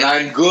 And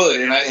I'm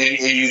good, and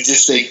you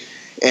just think,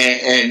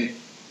 and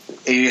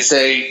you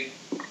say,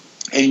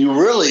 and you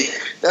really,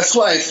 that's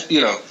why,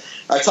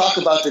 I talk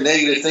about the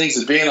negative things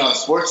of being on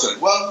SportsCenter.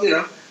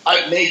 Well,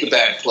 I've made the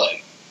bad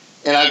play,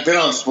 and I've been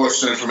on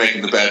SportsCenter for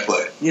making the bad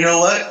play. You know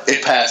what?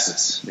 It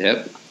passes.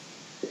 Yep.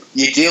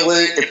 You deal with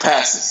it, it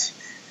passes.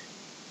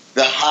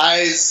 The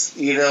highs,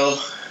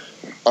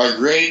 are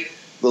great.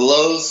 The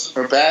lows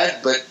are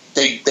bad, but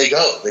they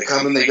go. They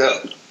come and they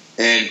go.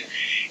 And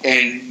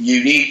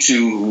you need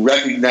to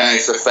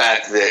recognize the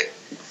fact that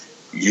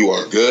you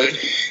are good.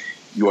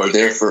 You are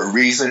there for a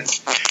reason.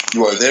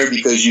 You are there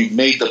because you've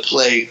made the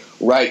play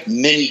right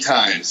many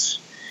times.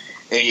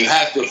 And you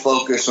have to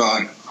focus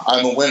on,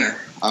 I'm a winner.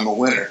 I'm a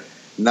winner.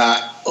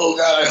 Not, oh,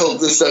 God, I hope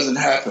this doesn't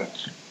happen.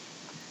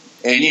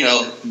 And,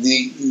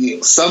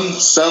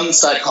 some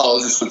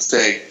psychologists would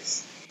say,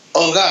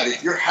 oh, God,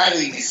 if you're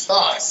having these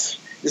thoughts,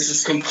 this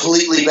is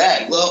completely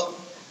bad. Well,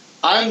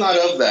 I'm not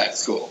of that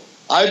school.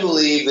 I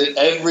believe that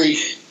every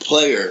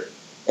player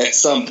at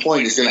some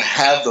point is going to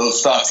have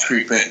those thoughts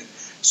creep in.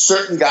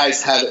 Certain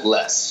guys have it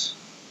less.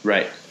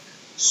 Right.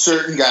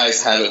 Certain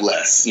guys have it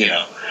less, and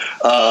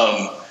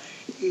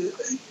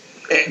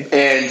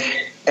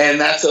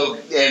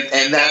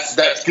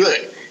that's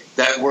good.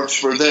 That works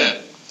for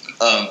them.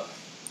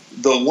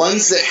 The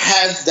ones that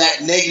have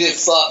that negative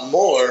thought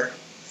more,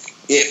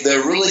 if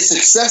they're really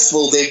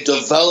successful, they've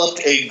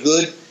developed a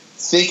good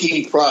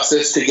thinking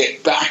process to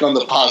get back on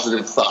the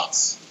positive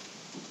thoughts.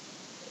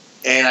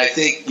 And I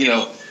think,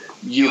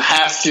 you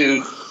have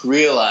to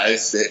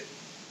realize that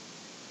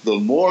the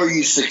more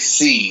you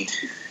succeed,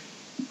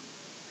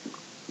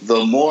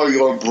 the more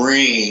your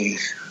brain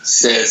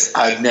says,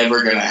 I'm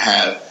never going to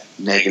have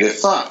negative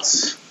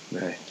thoughts.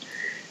 Right.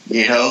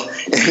 And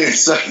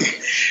it's like,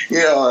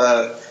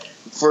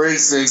 for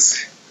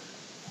instance,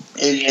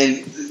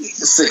 and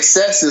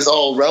success is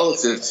all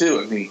relative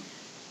too. I mean,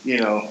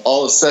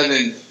 all of a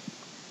sudden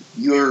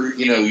you're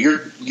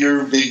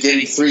been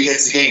getting 3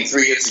 hits a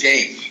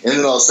game, and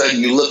then all of a sudden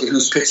you look at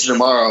who's pitching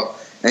tomorrow,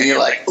 and you're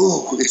like,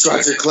 ooh, it's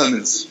Roger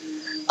Clemens.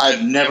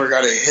 I've never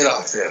got a hit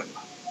off him.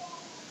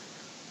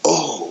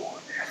 Oh,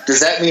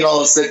 does that mean all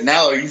of a sudden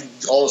now are you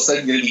all of a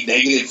sudden going to be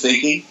negative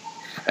thinking?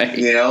 Right.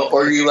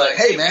 Or are you like,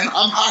 hey man,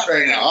 I'm hot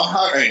right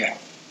now,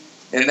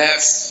 and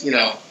that's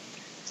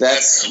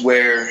that's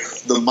where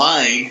the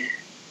mind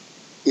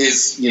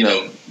is.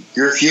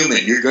 You're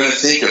human. You're going to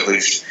think of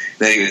these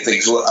negative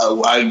things. Well,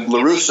 La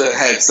Russa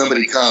had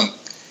somebody come,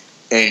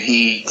 and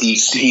he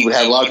would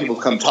have a lot of people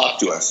come talk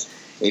to us,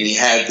 and he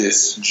had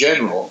this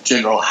General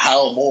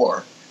Hal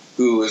Moore,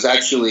 who was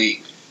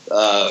actually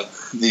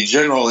the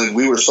general in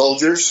We Were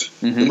Soldiers,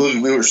 the movie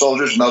We Were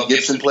Soldiers. Mel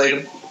Gibson played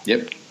him.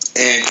 Yep.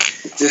 And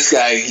this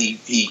guy,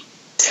 he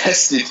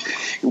tested,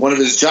 one of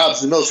his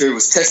jobs in the military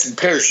was testing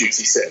parachutes,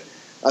 he said.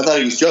 I thought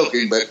he was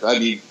joking, but I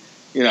mean,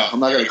 I'm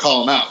not going to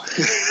call him out.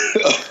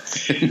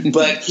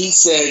 But he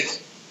said,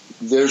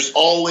 there's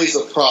always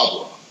a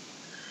problem.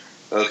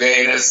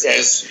 Okay, and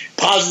as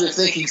positive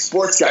thinking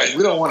sports guys,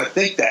 we don't want to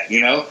think that,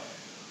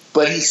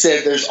 But he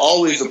said, there's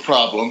always a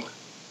problem.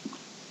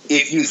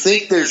 If you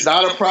think there's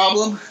not a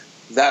problem,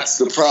 that's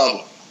the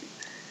problem.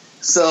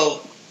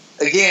 So,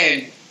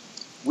 again,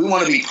 we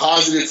want to be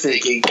positive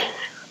thinking.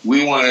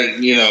 We want to,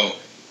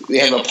 we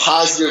have a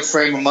positive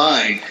frame of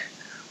mind,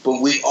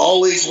 but we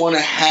always want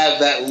to have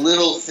that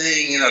little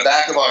thing in the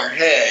back of our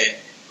head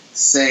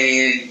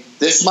saying,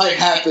 this might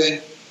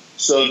happen,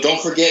 so don't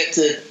forget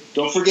to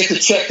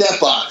check that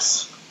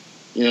box.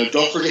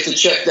 Don't forget to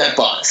check that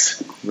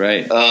box.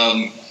 Right.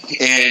 And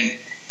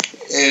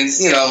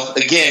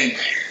again,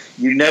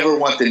 you never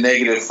want the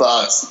negative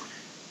thoughts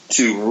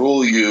to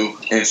rule you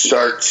and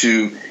start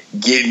to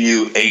give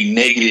you a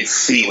negative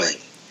feeling.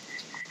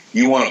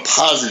 You want a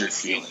positive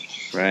feeling.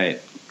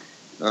 Right.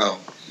 Oh,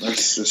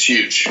 that's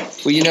huge.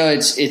 Well,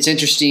 it's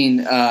interesting.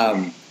 You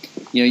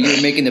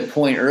were making the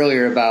point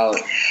earlier about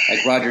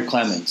like Roger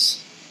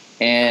Clemens,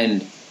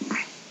 and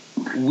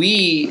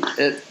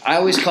I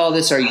always call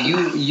this our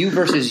you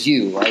versus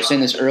you. I was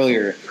saying this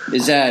earlier,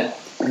 is that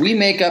we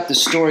make up the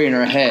story in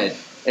our head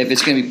if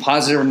it's going to be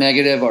positive or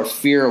negative or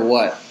fear or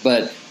what.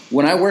 But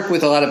when I work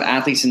with a lot of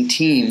athletes and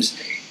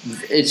teams,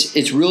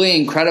 it's really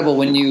incredible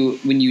when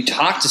you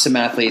talk to some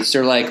athletes.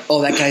 They're like,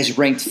 oh, that guy's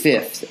ranked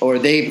 5th, or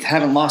they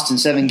haven't lost in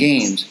 7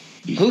 games.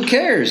 Who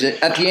cares?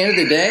 At the end of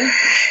the day,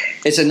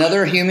 it's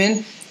another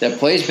human that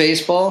plays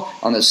baseball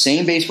on the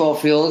same baseball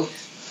field.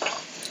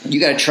 You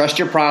got to trust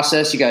your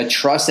process. You got to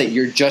trust that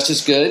you're just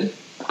as good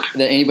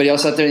that anybody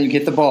else out there, and you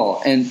get the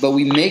ball. But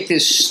we make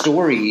this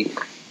story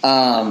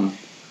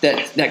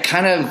that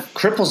kind of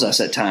cripples us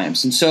at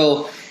times. And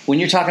so when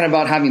you're talking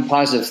about having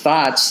positive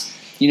thoughts,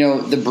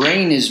 the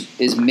brain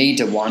is made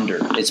to wander.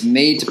 It's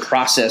made to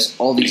process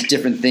all these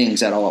different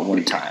things all at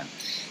one time.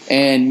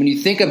 And when you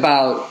think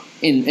about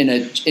in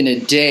a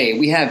day,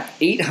 we have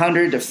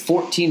 800 to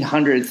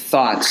 1,400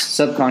 thoughts,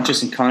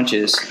 subconscious and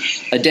conscious,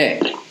 a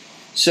day.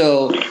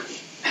 So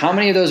how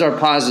many of those are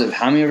positive?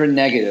 How many are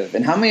negative?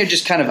 And how many are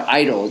just kind of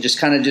idle, just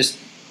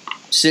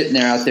sitting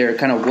there out there,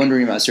 kind of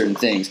wondering about certain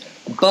things?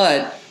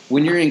 But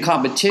when you're in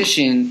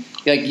competition,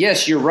 like,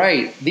 yes, you're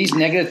right. These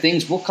negative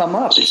things will come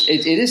up.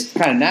 It is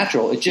kind of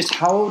natural. It's just,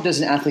 how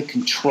does an athlete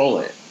control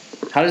it?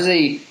 How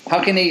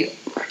can they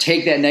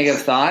take that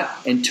negative thought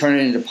and turn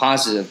it into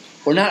positive,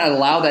 or not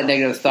allow that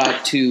negative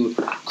thought to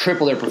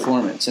cripple their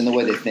performance and the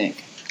way they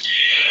think?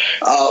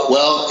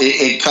 Well,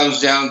 it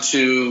comes down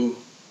to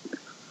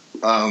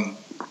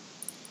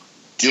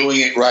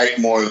doing it right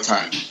more of the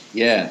time.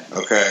 Yeah.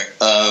 Okay.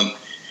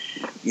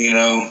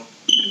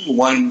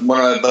 One of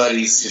my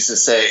buddies used to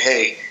say,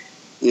 hey,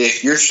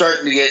 if you're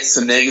starting to get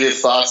some negative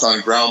thoughts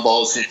on ground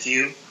balls hit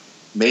you,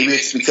 maybe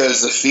it's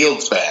because the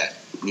field's bad,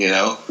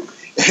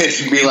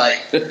 And be like,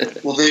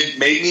 well, then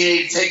maybe you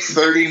need to take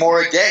 30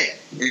 more a day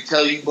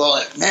until you go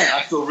like, man,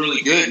 I feel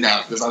really good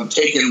now because I'm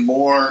taking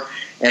more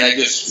and I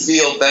just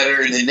feel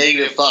better, and the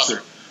negative thoughts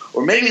are,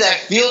 or maybe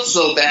that field's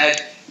so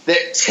bad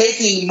that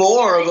taking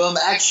more of them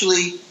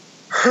actually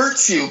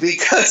hurts you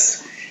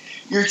because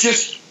you're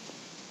just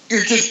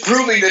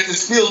proving that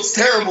this field's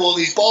terrible and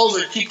these balls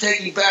keep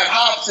taking bad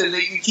hops and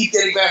you keep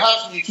getting bad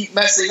hops and you keep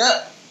messing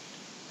up.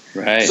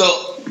 Right.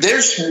 So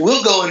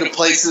we'll go into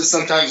places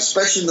sometimes,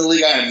 especially in the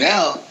league I am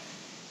now,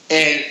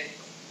 and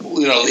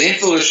the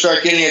infielders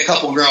start getting a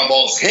couple ground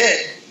balls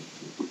hit,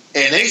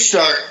 and they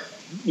start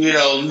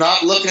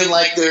not looking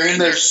like they're in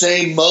their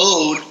same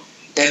mode,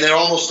 and they're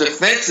almost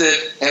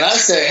defensive. And I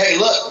say, hey,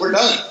 look, we're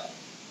done.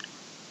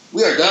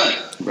 We are done.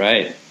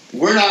 Right.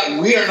 We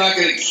are not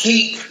going to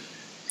keep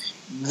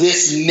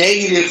this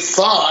negative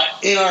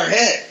thought in our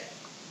head.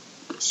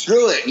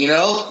 Screw it,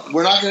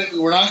 we're not going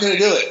to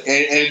do it,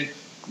 and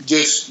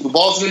just the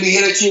ball's going to be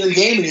hit at you in the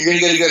game, and you're going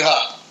to get a good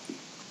hop.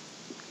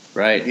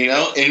 Right.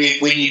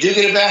 And when you do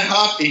get a bad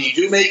hop and you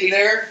do make an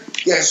error,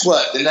 guess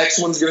what? The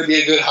next one's going to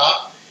be a good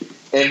hop,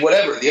 and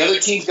whatever. The other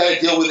team's got to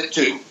deal with it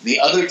too.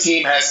 The other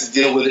team has to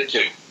deal with it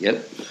too.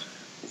 Yep.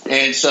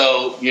 And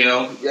so you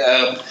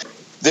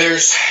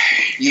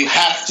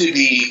have to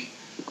be.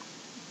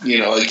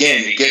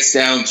 Again, it gets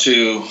down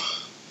to,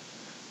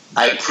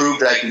 I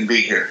proved I can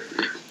be here.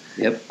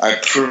 Yep. I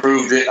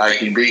proved it. I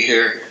can be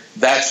here.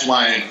 That's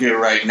why I'm here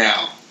right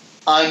now.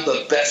 I'm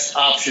the best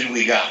option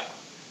we got.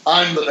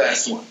 I'm the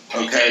best one.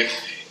 Okay.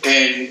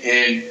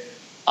 And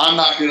I'm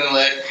not going to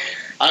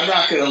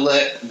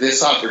let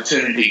this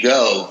opportunity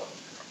go.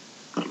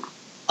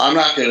 I'm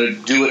not going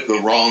to do it the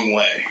wrong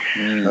way.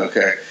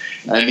 Okay.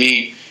 I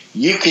mean,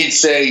 you can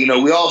say,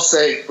 we all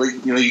say,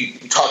 you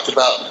talked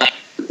about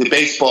the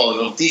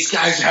baseball, and these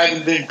guys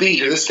haven't been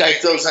beat, or this guy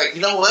throws like,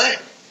 you know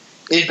what?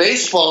 In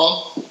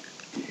baseball,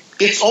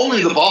 it's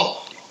only the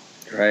ball.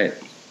 Right.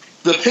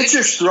 The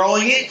pitcher's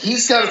throwing it.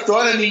 He's got to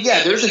throw it. I mean,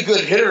 yeah, there's a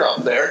good hitter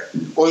out there,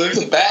 or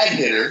there's a bad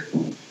hitter,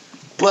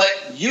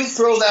 but you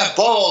throw that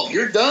ball,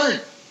 you're done.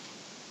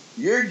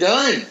 You're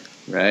done.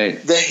 Right.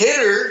 The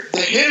hitter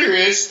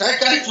is, that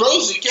guy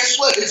throws it. Guess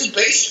what? It's a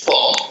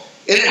baseball,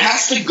 and it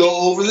has to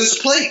go over this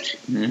plate.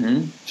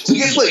 Mm-hmm. So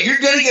guess what? You're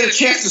going to get a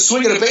chance to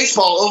swing at a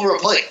baseball over a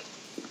plate.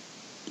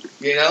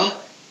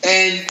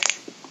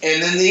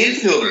 And then the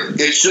infielder,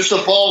 it's just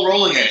a ball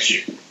rolling at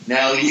you.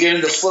 Now you get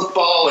into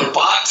football or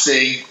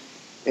boxing,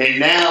 and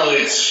now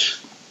it's,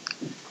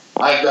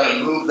 I've got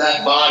to move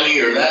that body,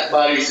 or that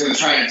body's going to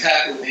try and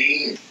tackle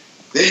me.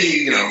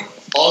 Then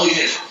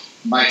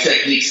my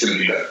technique's going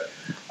to be better.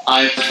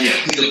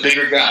 He's a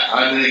bigger guy.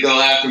 I'm going to go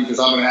after him because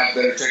I'm going to have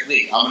better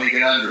technique. I'm going to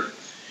get under him.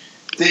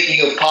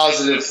 Thinking of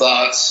positive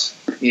thoughts,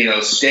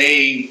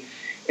 staying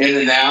in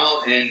the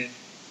now, and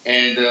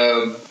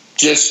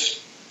just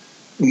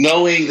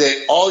knowing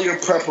that all your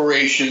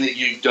preparation that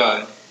you've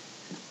done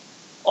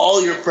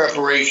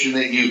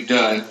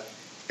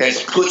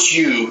has put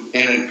you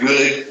in a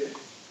good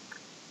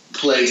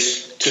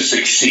place to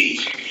succeed.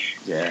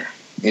 Yeah.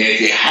 And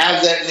if you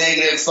have that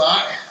negative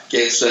thought,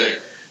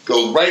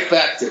 go right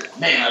back to,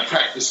 man, I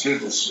practiced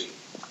good this week.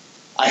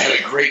 I had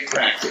a great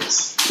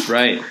practice.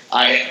 Right.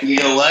 You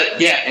know what?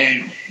 Yeah,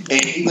 and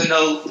even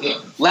though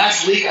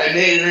last week I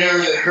made an error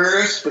that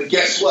hurt us, but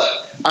guess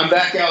what? I'm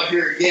back out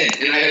here again,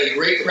 and I had a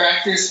great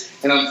practice,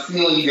 and I'm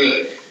feeling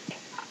good.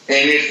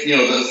 And if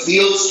the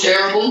field's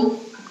terrible,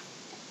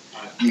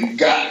 you've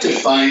got to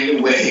find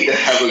a way to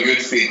have a good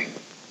feeling.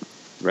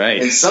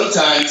 Right. And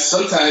sometimes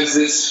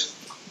it's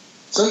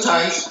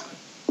Sometimes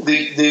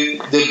the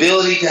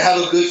ability to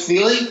have a good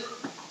feeling,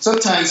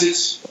 sometimes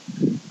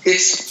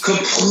it's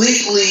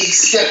completely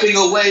stepping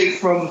away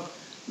from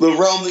the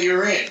realm that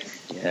you're in.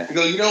 Yeah. You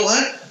go, you know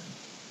what?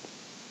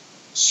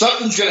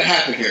 Something's going to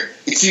happen here.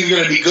 It's either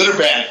going to be good or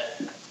bad.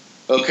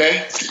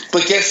 Okay?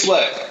 But guess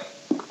what?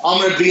 I'm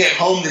going to be at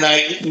home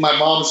tonight eating my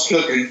mom's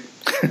cooking.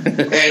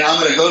 And I'm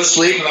going to go to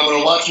sleep and I'm going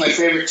to watch my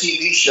favorite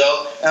TV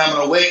show. And I'm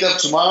going to wake up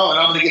tomorrow and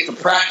I'm going to get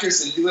to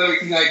practice and do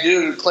everything I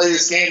do to play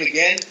this game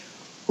again.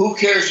 Who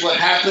cares what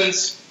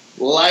happens?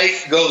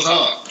 Life goes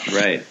on.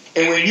 Right.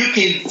 And when you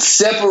can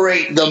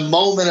separate the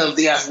moment of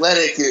the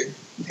athletic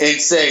and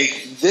say,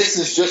 this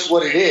is just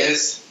what it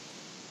is,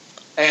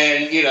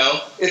 and, you know,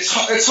 it's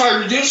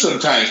hard to do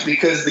sometimes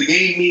because the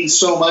game means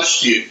so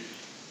much to you.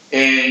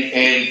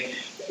 And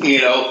you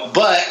know,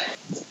 but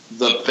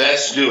the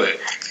best do it.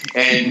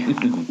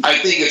 And I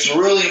think it's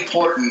really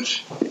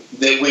important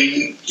that when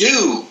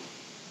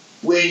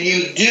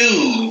you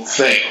do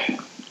fail,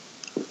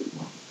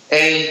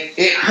 and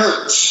it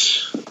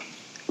hurts,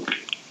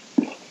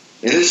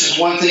 and this is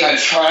one thing I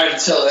try to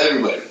tell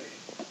everybody,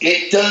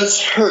 it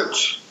does hurt.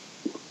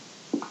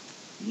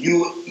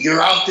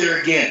 You're out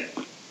there again.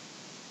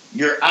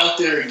 You're out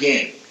there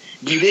again.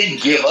 You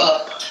didn't give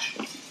up.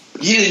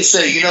 You didn't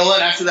say, you know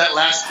what, after that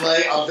last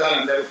play, I'm done,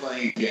 I'm never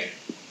playing again.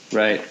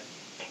 Right.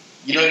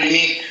 You know what I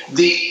mean?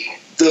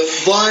 The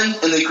fun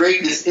and the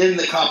greatness in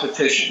the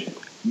competition.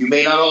 You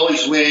may not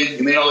always win,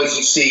 you may not always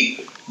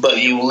succeed, but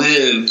you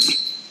live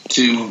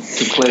to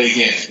play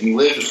again. You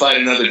live to fight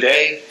another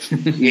day,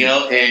 you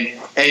know, and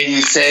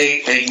you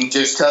say, and you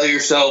just tell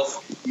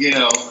yourself, you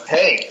know,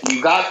 hey,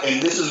 you got,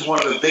 and this is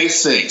one of the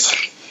biggest things.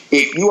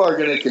 If you are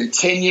going to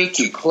continue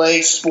to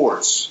play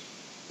sports,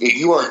 if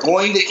you are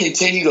going to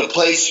continue to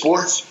play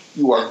sports,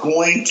 you are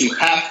going to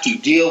have to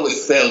deal with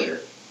failure.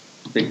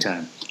 Big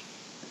time.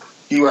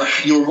 You are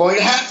going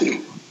to have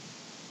to.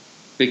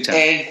 Big time.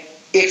 And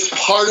it's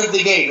part of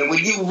the game. And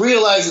when you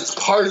realize it's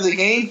part of the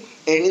game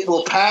and it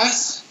will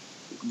pass,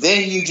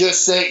 then you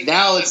just say,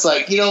 now it's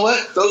like, you know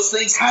what? Those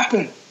things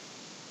happen.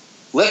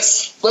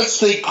 Let's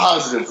think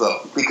positive,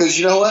 though. Because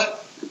you know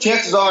what?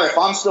 Chances are, if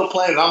I'm still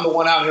playing and I'm the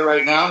one out here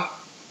right now,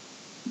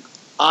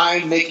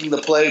 I'm making the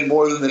play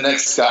more than the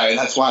next guy, and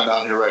that's why I'm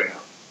out here right now.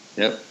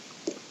 Yep.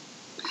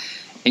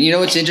 And you know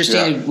what's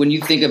interesting when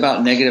you think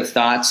about negative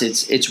thoughts?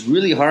 It's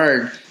really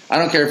hard. I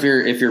don't care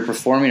if you're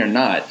performing or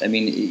not. I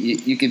mean,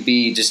 you could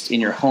be just in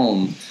your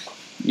home,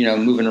 you know,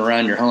 moving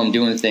around your home,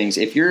 doing things.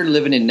 If you're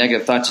living in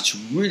negative thoughts, it's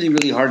really,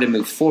 really hard to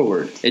move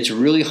forward. It's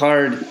really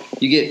hard.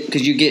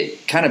 Because you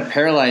get kind of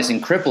paralyzed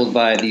and crippled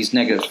by these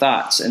negative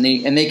thoughts, and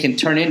they can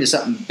turn into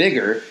something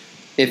bigger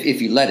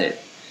if you let it.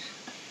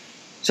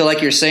 So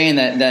like you're saying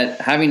that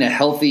having a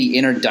healthy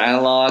inner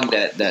dialogue,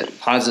 that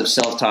positive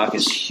self-talk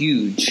is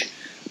huge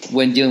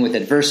when dealing with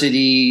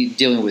adversity,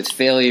 dealing with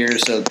failure.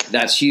 So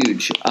that's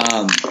huge.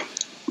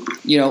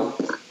 You know,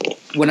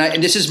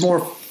 and this is more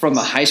from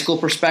a high school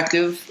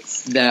perspective,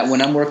 that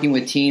when I'm working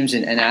with teams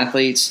and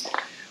athletes,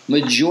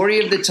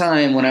 majority of the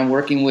time when I'm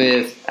working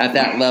with at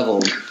that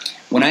level,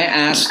 when I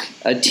ask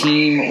a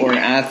team or an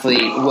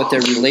athlete what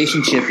their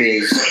relationship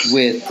is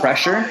with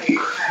pressure,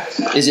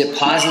 is it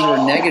positive or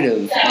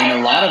negative? And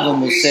a lot of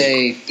them will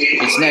say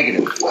it's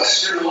negative.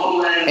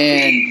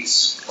 And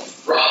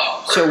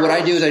so what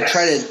I do is I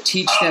try to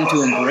teach them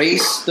to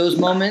embrace those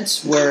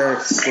moments where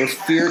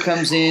fear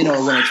comes in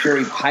or when it's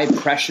very high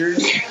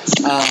pressured.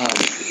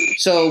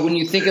 So when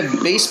you think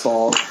of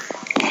baseball,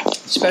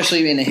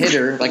 especially in a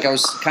hitter, like I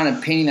was kind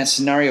of painting that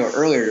scenario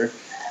earlier,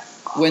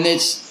 when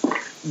it's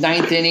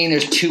ninth inning,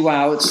 there's 2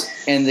 outs,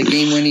 and the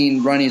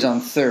game-winning run is on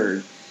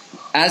third.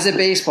 As a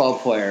baseball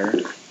player,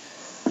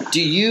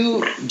 do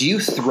you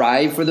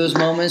thrive for those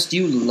moments? Do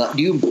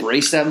you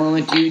embrace that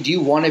moment? Do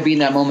you want to be in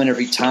that moment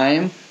every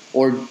time,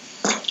 or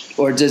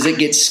does it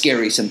get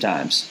scary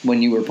sometimes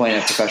when you were playing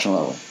at professional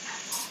level?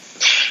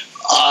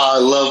 I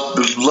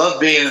love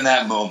being in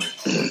that moment,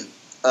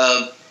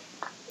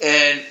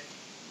 and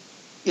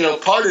you know,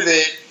 part of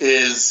it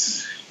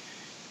is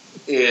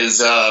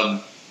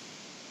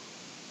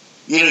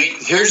you know,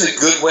 here's a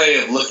good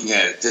way of looking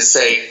at it. To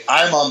say,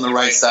 I'm on the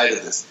right side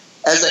of this.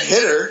 As a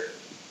hitter,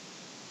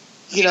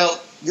 you know,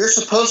 you're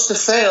supposed to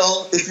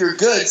fail if you're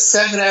good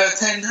 7 out of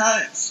 10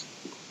 times.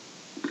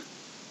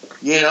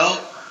 You know?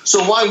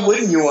 So why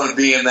wouldn't you want to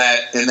be in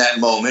that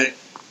moment?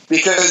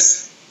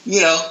 Because,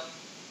 you know,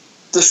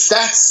 the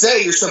stats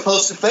say you're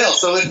supposed to fail.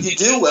 So if you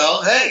do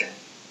well, hey,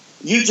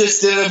 you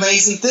just did an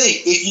amazing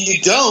thing. If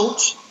you don't,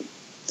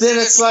 then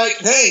it's like,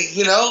 hey,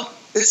 you know,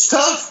 it's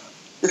tough.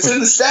 It's in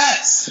the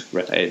stats.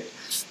 Right. And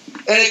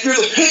if you're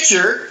the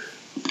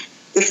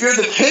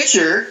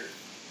pitcher,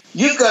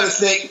 you've got to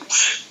think,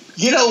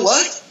 you know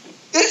what?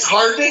 It's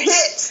hard to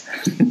hit.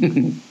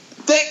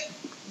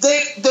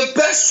 The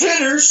best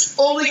hitters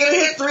only going to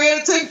hit 3 out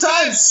of 10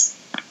 times.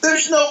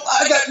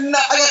 I got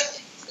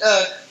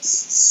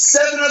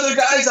 7 other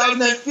guys out in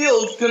that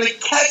field going to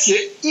catch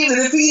it, even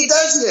if he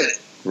does hit it.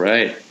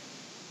 Right.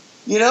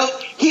 You know,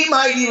 he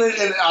might even,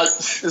 and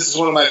this is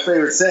one of my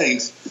favorite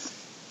sayings,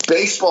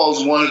 baseball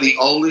is one of the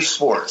only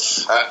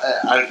sports,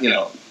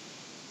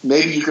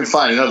 maybe you can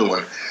find another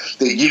one,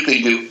 that you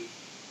can do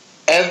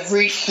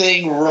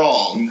everything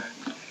wrong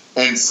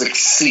and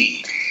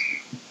succeed.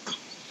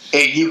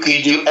 And you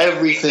can do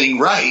everything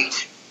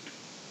right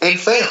and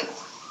fail.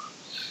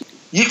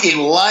 You can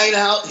line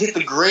out, hit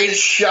the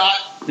greatest shot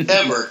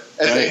ever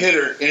as a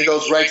hitter, and it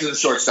goes right to the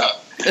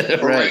shortstop.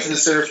 Or right to the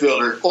center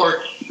fielder.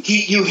 Or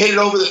you hit it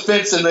over the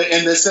fence and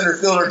the center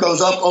fielder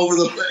goes up over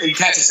and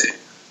catches it.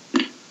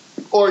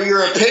 Or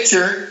you're a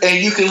pitcher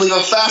and you can leave a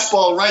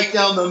fastball right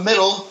down the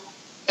middle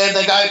and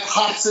the guy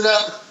pops it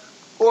up.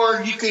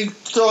 Or you can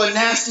throw a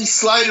nasty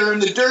slider in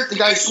the dirt, the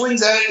guy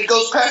swings at it, it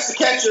goes past the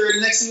catcher, and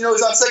the next thing you know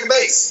he's on second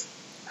base.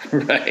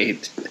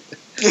 Right.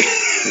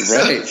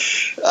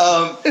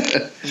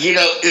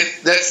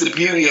 That's the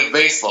beauty of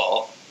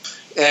baseball.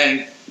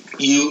 And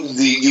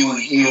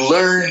you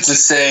learn to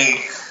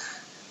say,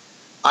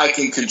 I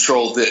can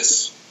control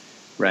this.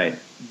 Right.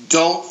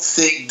 Don't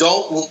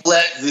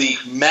let the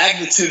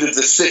magnitude of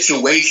the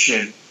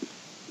situation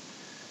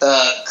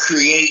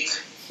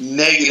create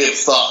negative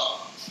thought.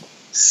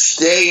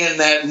 Stay in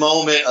that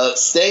moment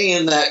stay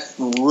in that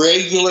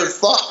regular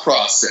thought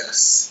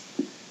process.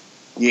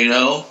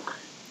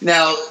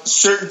 Now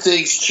certain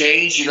things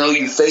change.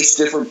 You face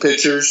different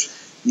pitchers.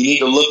 You need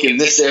to look in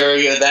this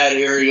area, that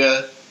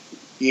area.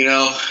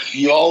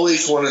 You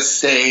always want to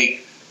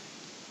stay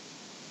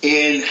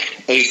in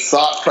a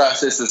thought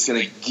process that's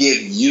going to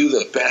give you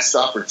the best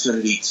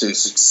opportunity to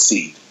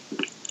succeed.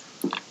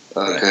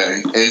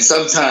 Okay. And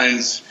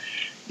sometimes,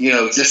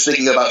 just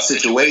thinking about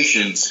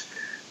situations,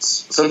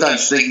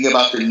 sometimes thinking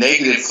about the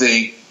negative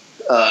thing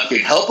can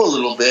help a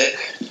little bit,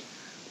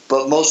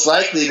 but most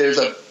likely there's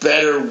a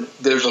better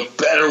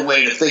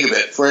way to think of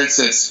it. For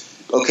instance,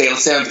 okay,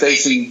 let's say I'm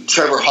facing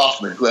Trevor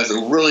Hoffman, who has a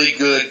really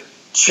good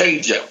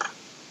changeup.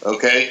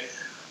 Okay,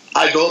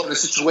 I go up in a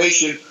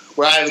situation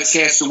where I have a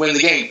chance to win the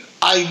game.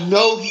 I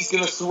know he's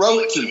going to throw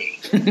it to me.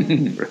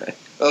 Right.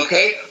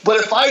 Okay, but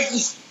if I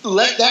just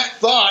let that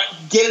thought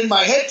get in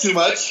my head too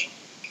much,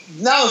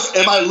 now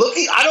am I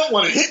looking? I don't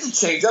want to hit the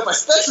changeup. I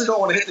especially don't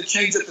want to hit the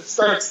changeup that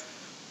starts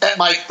at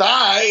my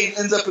thigh and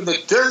ends up in the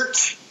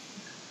dirt.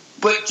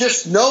 But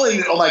just knowing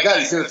that, oh my God,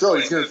 he's going to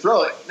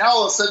throw it. Now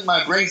all of a sudden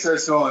my brain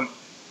starts going,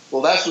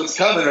 well, that's what's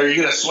coming. Are you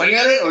going to swing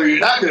at it or are you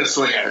not going to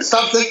swing at it?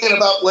 Stop thinking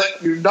about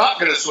what you're not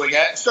going to swing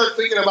at and start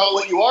thinking about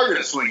what you are going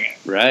to swing at.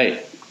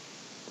 Right.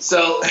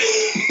 So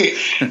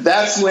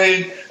that's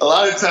when a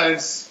lot of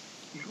times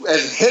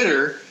as a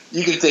hitter,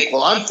 you can think,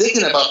 well, I'm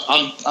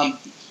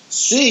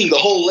seeing the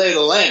whole lay of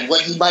the land,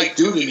 what he might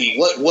do to me.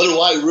 What do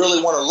I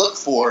really want to look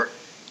for?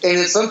 And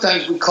then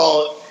sometimes we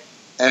call it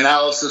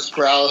analysis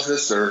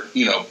paralysis or,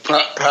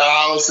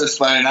 paralysis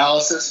by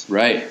analysis.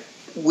 Right.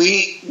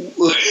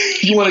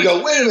 You want to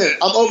go, wait a minute,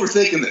 I'm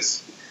overthinking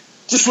this.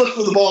 Just look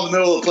for the ball in the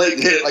middle of the plate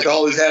and hit it like I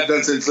always have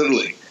done since Little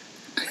League.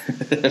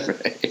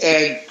 Right.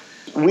 And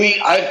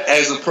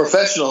as a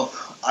professional,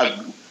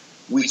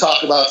 we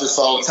talk about this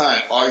all the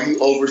time. Are you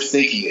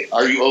overthinking it?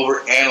 Are you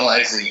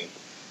overanalyzing it?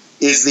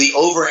 Is the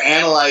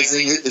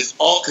overanalyzing it is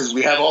all because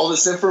we have all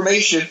this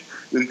information.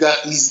 We've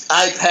got these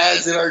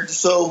iPads at our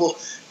disposal,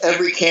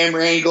 every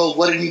camera angle.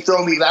 What did he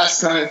throw me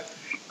last time?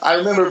 I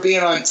remember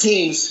being on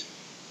teams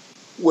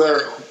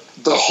where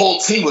the whole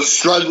team was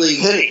struggling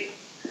hitting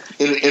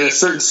in a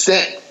certain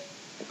stint.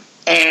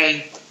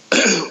 And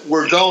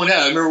we're going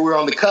out. I remember we were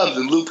on the Cubs,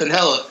 and Lou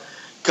Piniella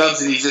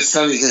comes and he just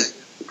tells me, he says,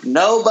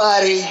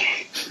 nobody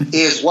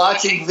is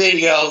watching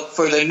video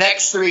for the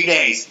next 3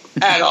 days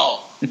at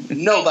all.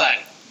 Nobody.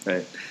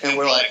 Right. And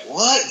we're like,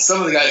 what? And some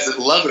of the guys that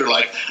love it are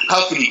like,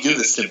 how can he do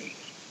this to me?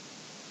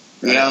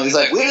 He's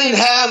like, we didn't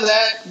have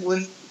that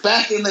when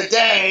back in the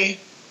day.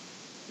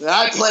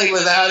 I played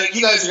without it.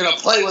 You guys are going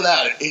to play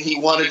without it. And he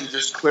wanted to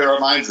just clear our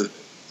minds of it.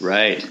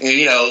 Right.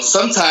 And,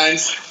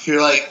 sometimes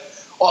you're like,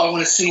 oh, I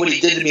want to see what he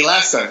did to me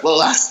last time. Well,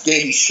 last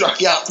game he struck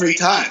you out 3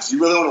 times.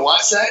 You really want to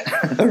watch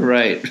that?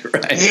 Right.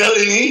 You know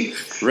what I mean?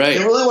 Right.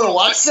 You really want to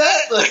watch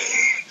that?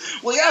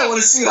 Well, yeah, I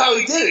want to see how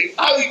he did it.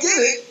 How he did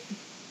it,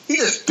 he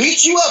just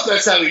beat you up.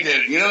 That's how he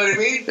did it. You know what I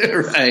mean?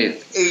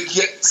 Right.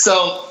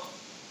 So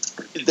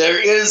there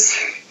is,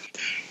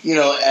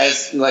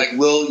 as like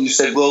you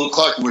said, Will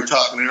Clark, we were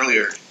talking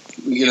earlier,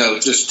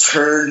 just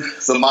turn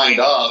the mind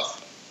off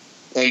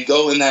and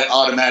go in that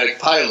automatic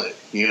pilot,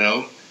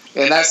 And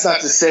that's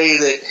not to say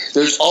that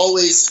there's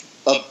always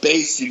a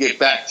base you get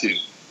back to.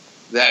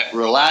 That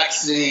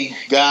relaxing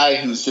guy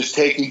who's just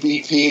taking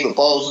BP, the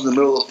ball's in the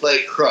middle of the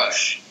plate,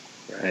 crush.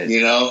 Right.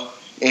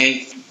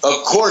 And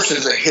of course,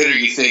 as a hitter,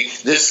 you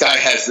think, this guy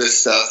has this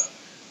stuff.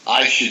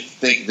 I should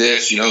think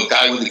this. A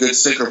guy with a good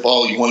sinker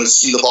ball, you want to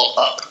see the ball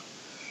up.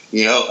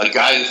 A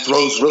guy that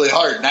throws really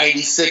hard,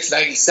 96,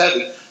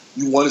 97,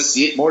 you want to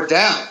see it more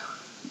down.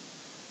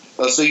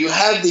 So you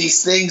have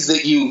these things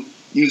that you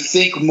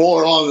think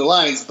more along the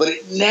lines,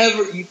 but you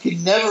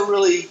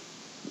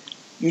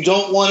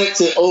don't want it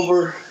to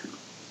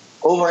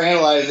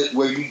overanalyze it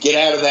where you get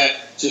out of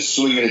that just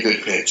swinging a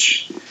good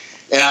pitch.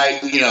 And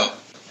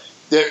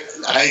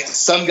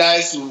some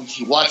guys who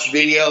watch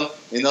video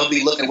and they'll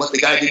be looking at what the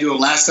guy did to him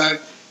last time.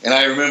 And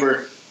I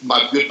remember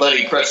my good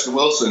buddy Preston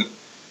Wilson,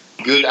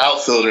 good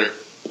outfielder,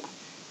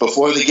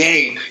 before the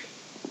game,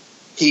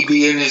 he'd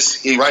be in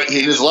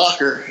his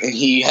locker and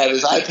he had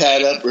his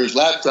iPad up or his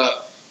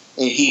laptop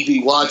and he'd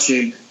be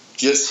watching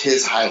just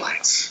his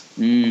highlights.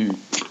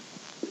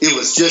 It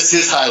was just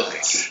his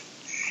highlights.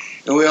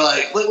 And we were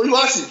like, what are you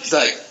watching? He's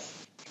like,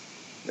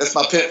 that's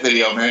my pimp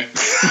video, man.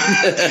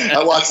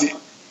 I watch it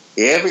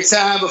every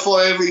time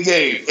before every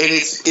game. And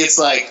it's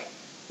like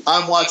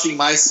I'm watching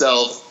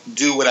myself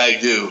do what I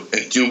do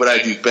and do what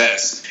I do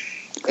best.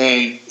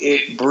 And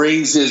it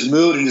brings his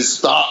mood and his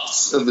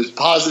thoughts, of his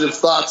positive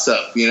thoughts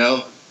up, you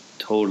know?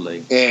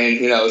 Totally. And,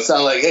 you know, it's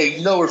not like, hey,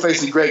 you know we're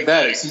facing Greg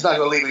Maddux. He's not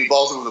going to leave any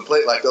balls over the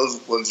plate like those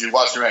ones you're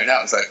watching right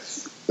now. It's like,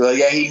 well,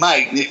 yeah, he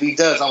might. And if he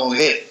does, I'm going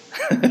to hit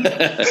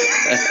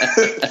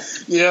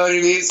it. You know what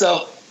I mean?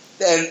 So,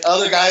 and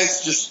other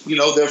guys just, you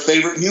know, their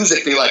favorite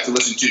music they like to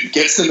listen to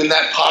gets them in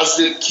that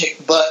positive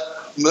kick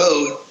butt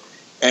mode,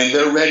 and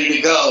they're ready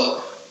to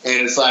go.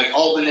 And it's like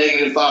all the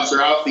negative thoughts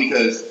are out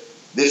because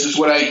this is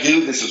what I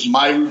do. This is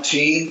my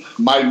routine.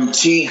 My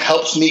routine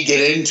helps me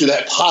get into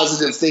that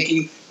positive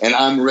thinking, and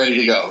I'm ready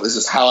to go. This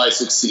is how I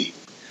succeed.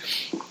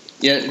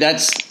 Yeah,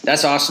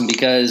 that's awesome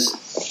because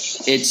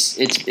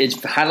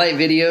it's highlight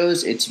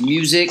videos, it's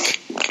music.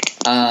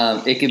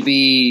 It could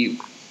be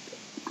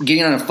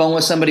getting on a phone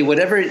with somebody,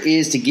 whatever it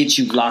is to get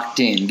you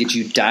locked in, get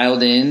you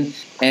dialed in.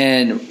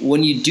 And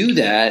when you do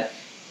that,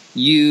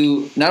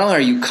 you not only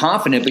are you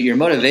confident, but your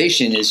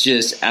motivation is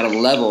just at a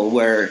level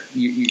where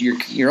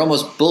you're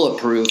almost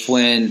bulletproof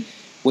when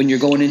you're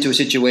going into a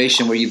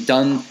situation where you've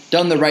done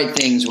the right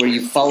things, where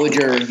you've followed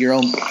your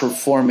own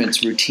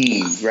performance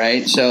routine,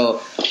 right?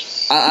 So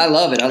I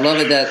love it. I love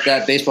it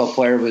that baseball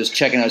player was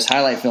checking out his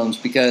highlight films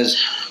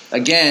because,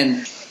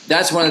 again,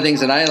 that's one of the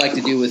things that I like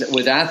to do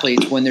with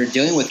athletes when they're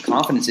dealing with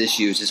confidence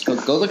issues is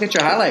go look at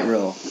your highlight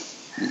reel.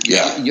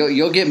 Yeah.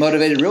 You'll get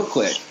motivated real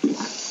quick.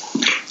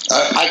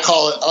 I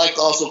like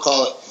to also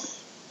call it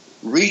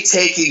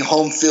retaking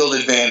home field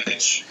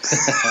advantage.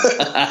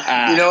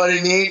 You know what I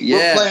mean? Yeah.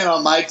 We're playing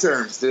on my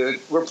terms, dude.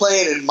 We're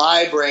playing in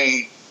my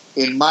brain,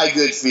 in my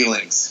good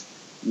feelings.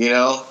 You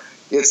know?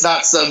 It's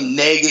not some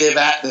negative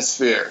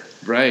atmosphere.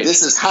 Right.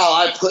 This is how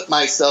I put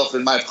myself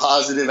in my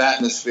positive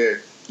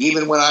atmosphere.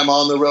 Even when I'm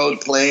on the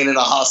road playing in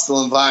a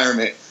hostile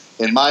environment,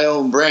 in my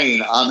own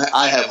brain,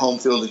 I have home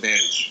field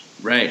advantage.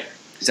 Right.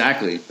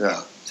 Exactly.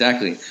 Yeah.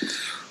 Exactly.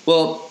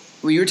 Well,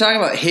 you were talking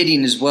about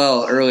hitting as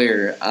well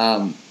earlier,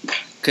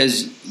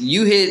 because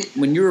you hit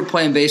when you were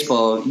playing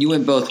baseball. You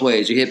went both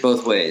ways. You hit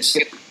both ways,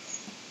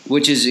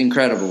 which is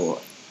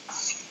incredible.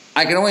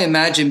 I can only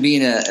imagine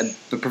being a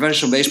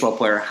professional baseball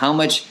player how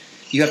much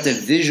you have to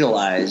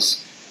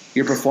visualize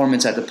your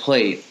performance at the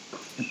plate.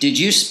 Did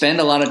you spend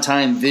a lot of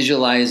time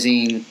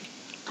visualizing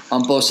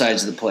on both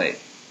sides of the plate?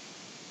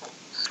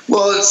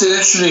 Well, it's an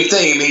interesting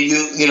thing. I mean,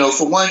 you know,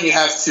 for one, you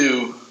have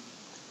to,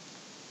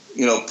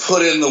 you know,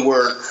 put in the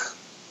work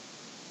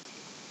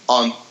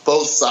on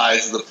both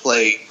sides of the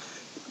plate,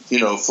 you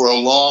know, for a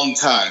long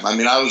time. I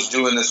mean, I was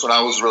doing this when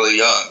I was really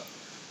young.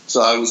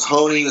 So I was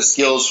honing the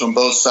skills from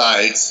both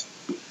sides.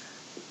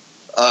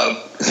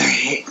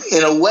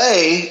 In a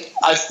way,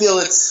 I feel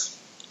it's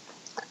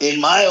in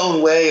my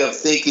own way of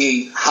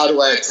thinking, how do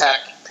I attack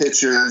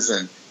pitchers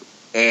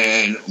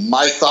and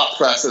my thought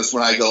process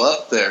when I go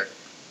up there.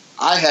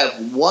 I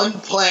have one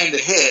plan to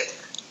hit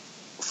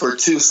for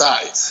two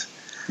sides.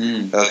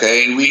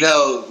 Okay, and we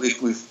know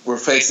if we're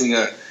facing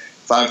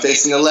if I'm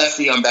facing a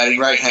lefty, I'm batting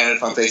right-handed.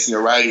 If I'm facing a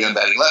righty, I'm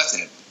batting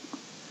left-handed.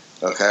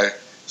 Okay,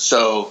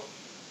 so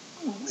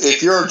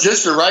if you're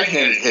just a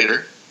right-handed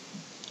hitter,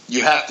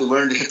 you have to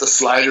learn to hit the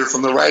slider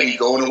from the righty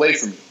going away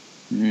from you.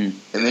 And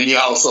then you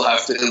also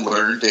have to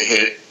learn to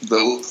hit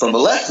from the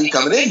lefty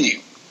coming into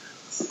you.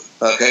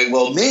 Okay,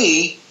 well,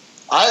 me,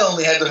 I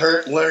only had to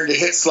learn to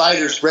hit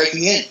sliders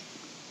breaking in.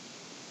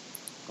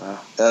 Wow.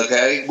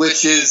 Okay,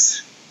 which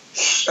is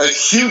a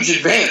huge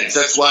advantage.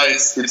 That's why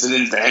it's an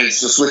advantage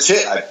to switch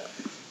hit. I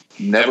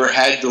never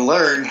had to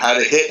learn how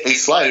to hit a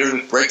slider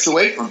that breaks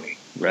away from me.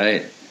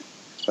 Right.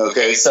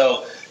 Okay,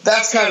 so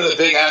that's kind of the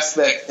big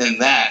aspect in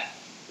that.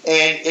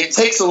 And it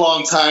takes a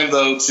long time,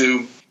 though,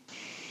 to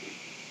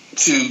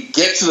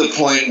get to the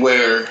point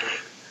where,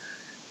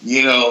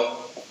 you know,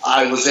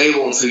 I was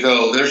able to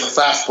go, there's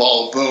a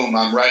fastball, boom,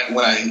 I'm right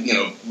when I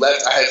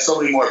had so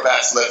many more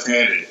bats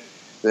left-handed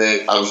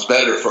that I was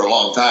better for a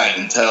long time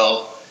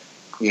until,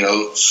 you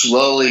know,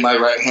 slowly my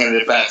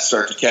right-handed bats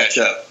start to catch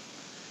up.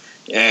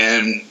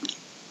 And,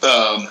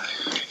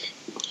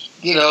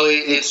 you know,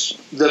 it's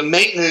the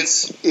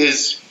maintenance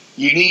is,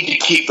 you need to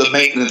keep the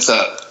maintenance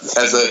up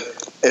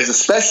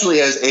especially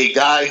as a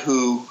guy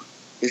who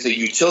is a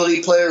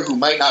utility player who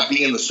might not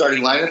be in the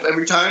starting lineup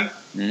every time.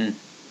 You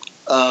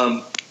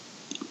know,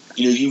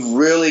 you've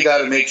really got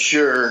to make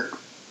sure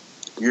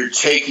you're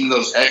taking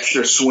those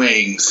extra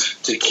swings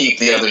to keep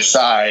the other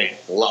side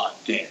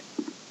locked in.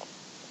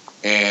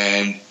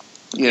 And,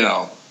 you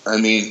know,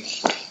 I mean,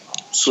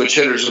 switch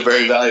hitters are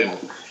very valuable.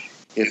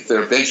 If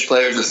they're bench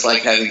players, it's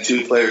like having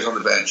 2 players on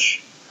the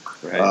bench.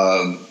 Right.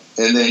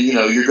 And then,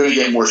 you're going to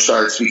get more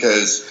starts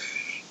because,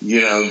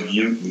 there's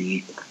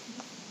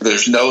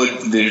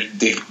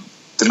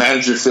the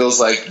manager feels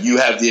like you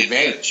have the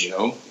advantage,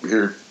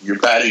 You're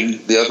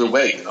batting the other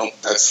way,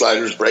 That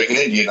slider's breaking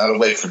into you, not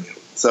away from you.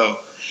 So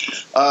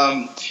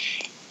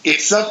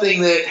it's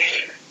something that,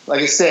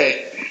 like I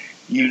said,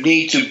 you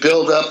need to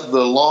build up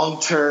the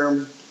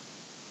long-term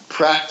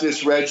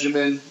practice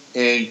regimen,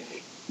 and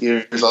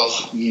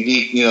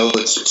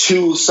it's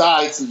 2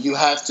 sides that you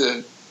have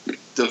to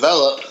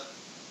develop.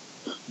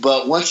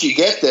 But once you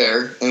get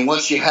there, and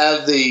once you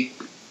have it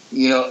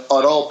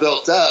all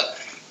built up,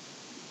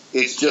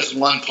 it's just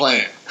one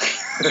plan.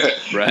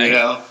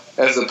 Right.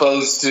 As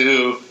opposed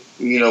to,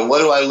 what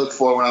do I look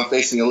for when I'm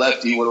facing a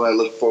lefty? What do I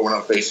look for when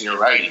I'm facing a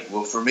righty?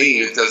 Well, for me,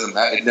 it doesn't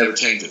matter. It never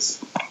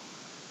changes.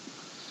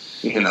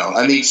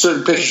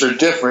 Certain pitches are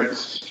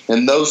different,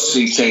 and those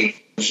things change.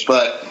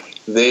 But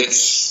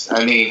it's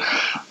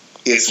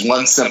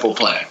one simple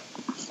plan.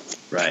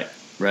 Right.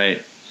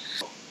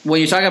 When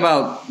you talk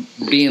about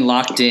being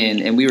locked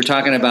in, and we were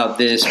talking about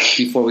this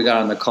before we got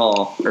on the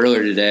call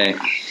earlier today,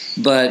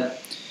 but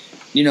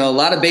a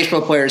lot of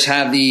baseball players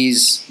have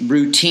these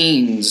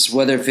routines,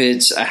 whether if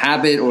it's a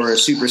habit or a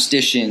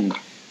superstition.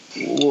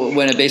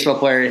 When a baseball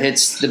player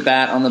hits the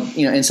bat on the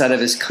inside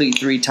of his cleat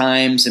 3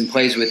 times and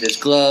plays with his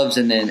gloves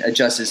and then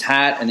adjusts his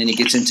hat and then he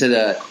gets into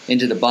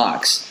the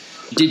box.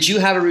 Did you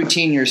have a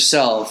routine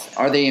yourself?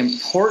 Are they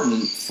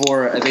important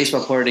for a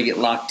baseball player to get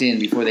locked in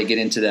before they get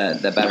into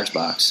that batter's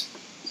box?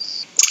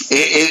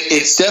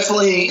 It's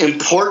definitely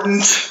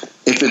important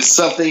if it's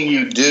something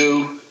you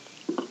do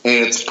and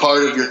it's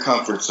part of your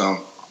comfort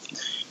zone.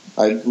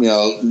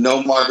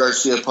 Nomar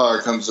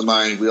Garciaparra comes to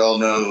mind. We all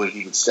know when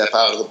he would step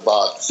out of the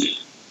box,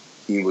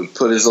 he would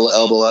put his little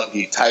elbow up,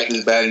 he'd tighten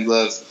his batting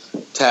gloves,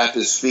 tap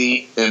his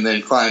feet, and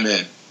then climb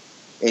in.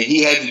 And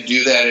he had to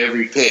do that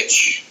every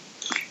pitch.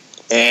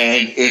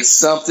 And it's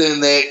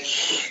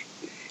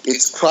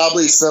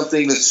probably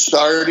something that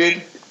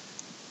started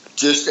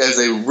just as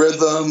a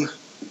rhythm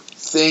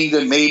thing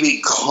to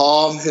maybe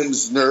calm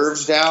his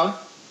nerves down.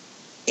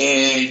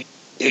 And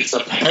it's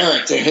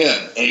apparent to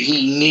him, and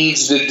he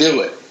needs to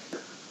do it.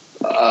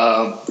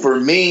 For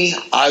me,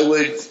 I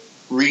would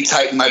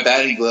retighten my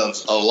batting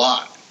gloves a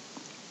lot.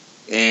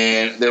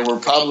 And there were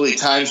probably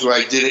times where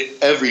I did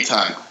it every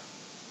time.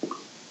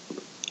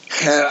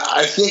 And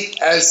I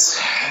think as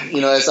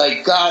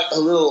I got a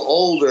little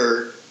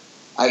older,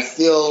 I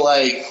feel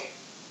like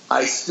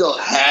I still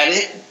had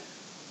it,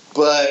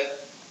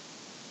 but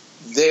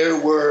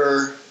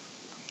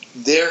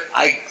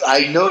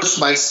I noticed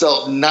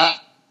myself not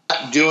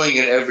doing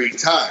it every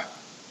time.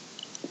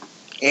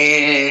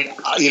 And,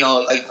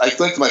 I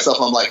think to myself,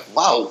 I'm like,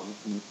 wow,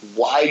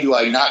 why do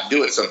I not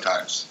do it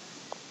sometimes?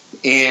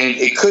 And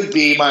it could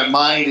be my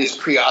mind is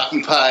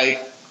preoccupied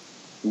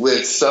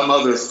with some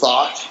other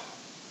thought,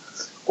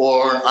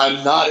 or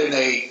I'm not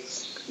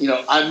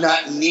I'm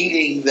not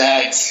needing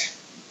that.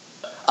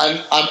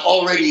 I'm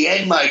already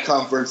in my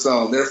comfort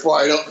zone. Therefore,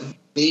 I don't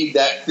need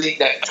that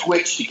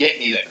twitch to get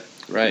me there.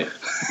 Right.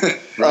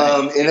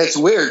 And it's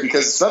weird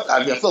because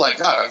sometimes I feel like,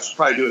 God, I should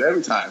probably do it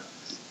every time,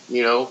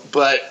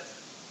 but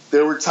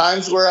there were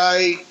times where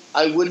I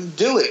wouldn't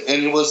do it.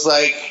 And it was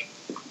like,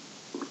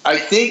 I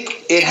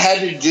think it had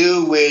to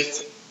do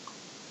with,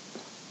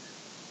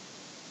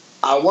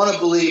 I want to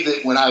believe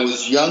that when I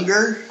was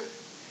younger,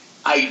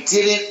 I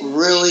didn't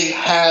really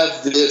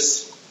have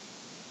this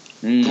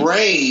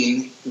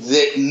brain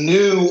that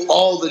knew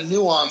all the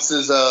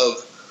nuances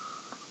of,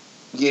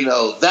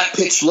 that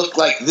pitch looked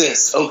like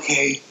this.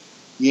 Okay,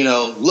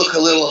 look a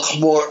little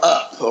more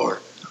up, or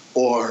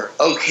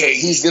okay,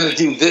 he's going to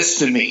do this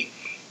to me.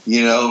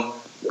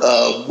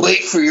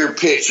 Wait for your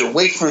pitch, or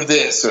wait for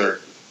this,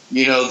 or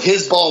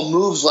his ball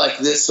moves like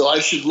this, so I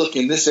should look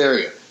in this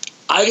area.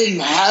 I didn't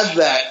have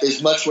that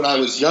as much when I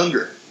was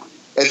younger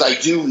as I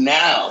do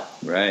now.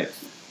 Right.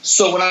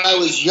 So when I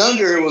was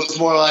younger, it was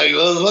more like,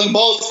 oh, the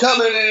ball's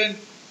coming, and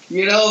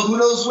who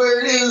knows where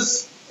it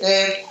is,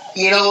 and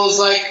it was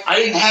like I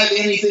didn't have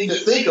anything to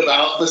think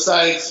about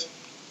besides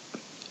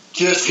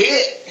just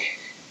hit.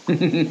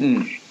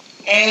 And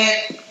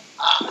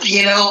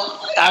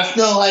I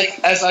feel like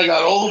as I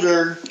got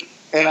older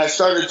and I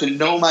started to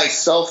know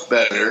myself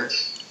better,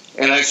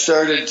 and I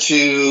started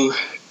to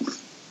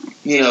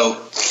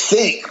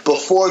think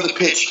before the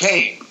pitch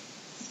came.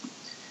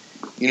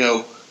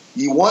 You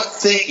want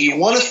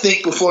to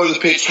think before the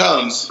pitch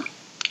comes,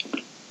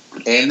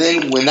 and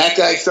then when that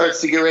guy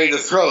starts to get ready to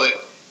throw it,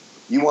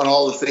 you want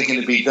all the thinking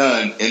to be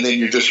done, and then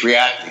you're just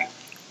reacting.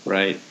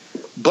 Right.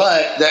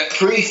 But that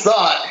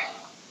pre-thought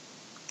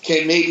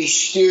can maybe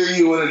steer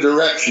you in a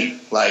direction.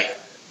 Like,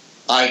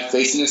 I'm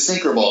facing a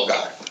sinker ball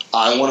guy.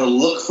 I want to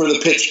look for the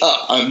pitch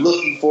up. I'm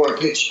looking for a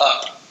pitch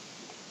up.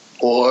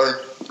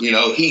 Or,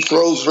 he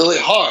throws really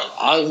hard.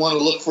 I want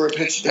to look for a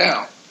pitch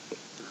down.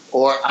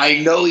 Or I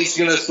know he's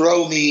going to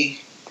throw me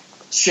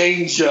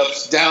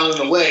change-ups down and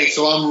away,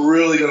 so I'm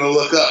really going to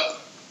look up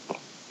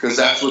because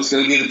that's what's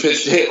going to be the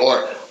pitch to hit.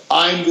 Or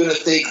I'm going to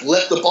think,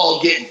 let the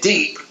ball get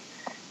deep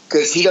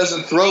because he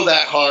doesn't throw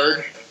that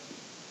hard,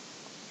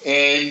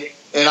 and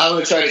I'm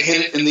going to try to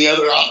hit it in the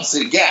other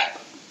opposite gap.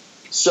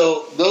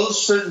 So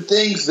those certain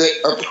things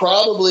that are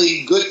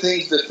probably good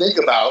things to think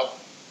about,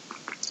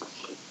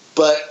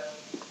 but,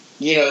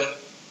 you know,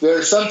 there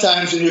are some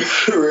times in your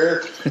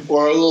career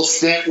or a little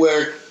stint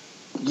where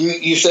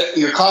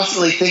you're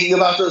constantly thinking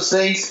about those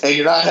things and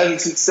you're not having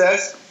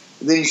success.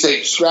 And then you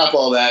say, scrap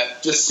all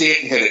that, just see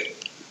it and hit it.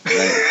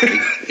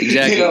 Right.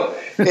 Exactly. You know,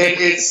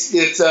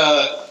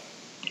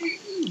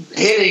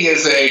 hitting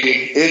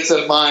is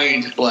a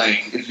mind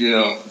blank, if you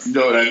know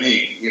what I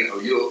mean. You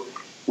know,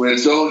 when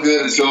it's going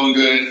good, it's going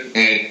good,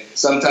 and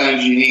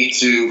sometimes you need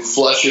to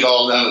flush it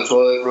all down the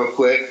toilet real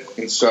quick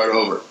and start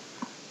over.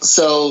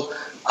 So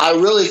I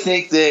really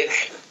think that,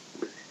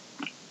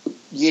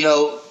 you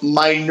know,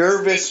 my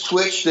nervous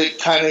twitch that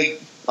kind of,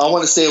 I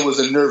want to say it was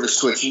a nervous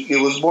twitch. It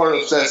was more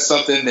of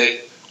something that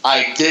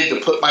I did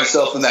to put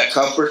myself in that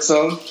comfort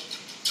zone.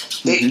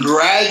 It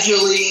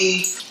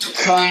gradually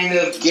kind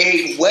of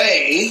gave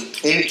way,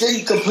 and it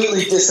didn't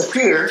completely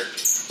disappear,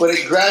 but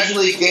it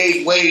gradually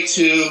gave way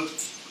to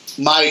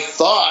my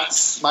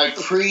thoughts, my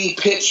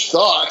pre-pitched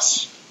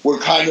thoughts were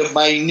kind of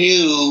my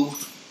new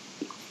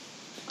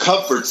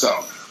comfort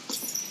zone.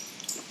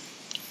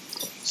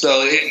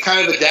 So it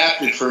kind of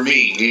adapted for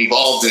me. It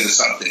evolved into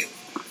something.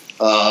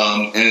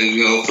 And,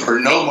 you know, for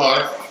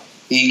Nomar,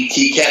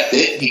 he kept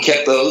it. He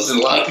kept those, and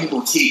a lot of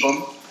people keep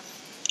them.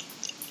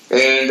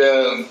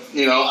 And,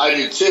 you know, I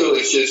did too.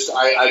 It's just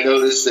I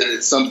noticed that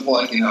at some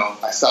point, you know,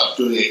 I stopped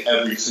doing it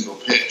every single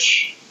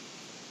pitch.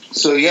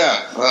 So,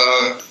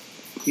 yeah,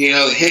 you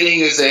know, hitting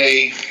is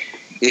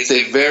it's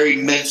a very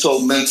mental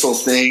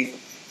thing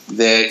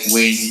that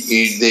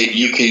that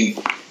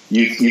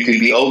you can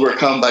be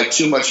overcome by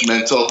too much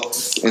mental,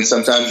 and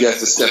sometimes you have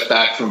to step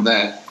back from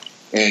that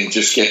and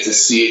just get to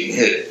see it and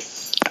hit it.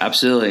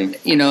 Absolutely.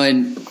 You know,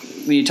 and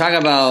when you talk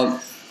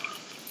about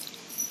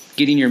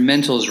getting your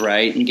mentals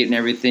right and getting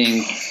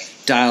everything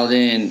dialed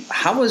in,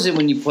 how was it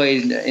when you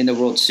played in the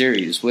World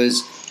Series?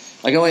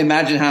 I can only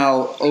imagine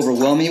how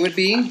overwhelming it would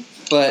be,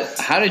 but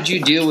how did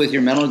you deal with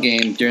your mental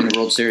game during the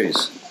World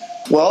Series?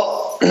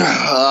 Well,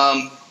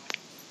 I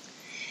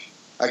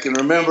can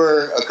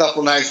remember a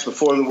couple nights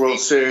before the World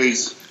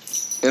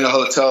Series in a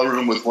hotel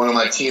room with one of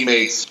my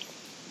teammates,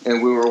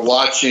 and we were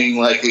watching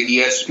like an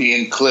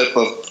ESPN clip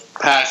of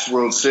past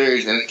World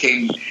Series, and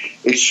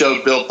it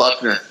showed Bill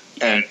Buckner,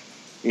 and,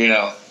 you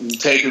know,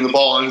 taking the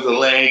ball under the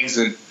legs,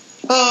 and,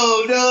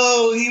 oh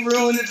no, he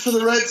ruined it for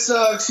the Red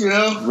Sox, you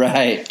know?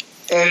 Right.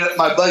 And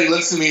my buddy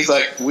looks at me, he's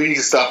like, we need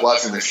to stop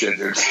watching this shit,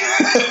 dude.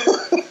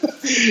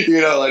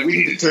 You know, like, we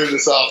need to turn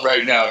this off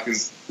right now,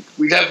 because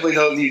we definitely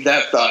don't need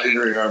that thought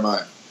entering our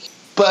mind.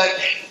 But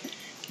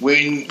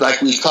when,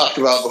 like we talked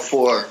about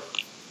before,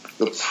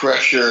 the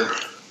pressure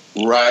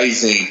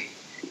rising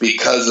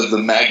because of the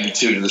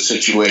magnitude of the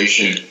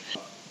situation,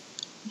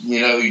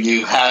 you know,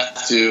 you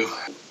have to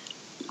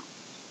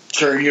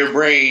turn your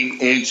brain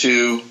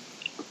into,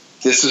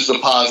 this is the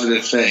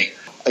positive thing.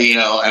 You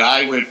know, and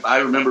I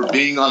remember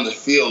being on the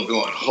field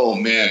going, oh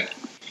man,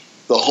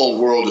 the whole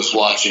world is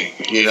watching,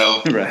 you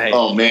know? Right.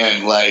 Oh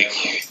man,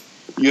 like,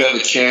 you have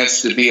a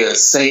chance to be a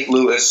St.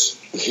 Louis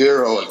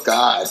hero of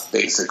God,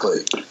 basically,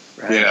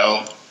 right. You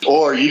know?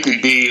 Or you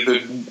could be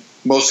the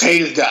most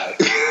hated guy,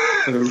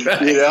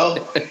 right. You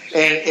know?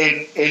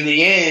 And in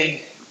the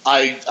end,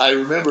 I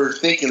remember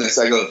thinking this,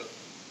 I go,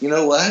 you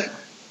know what?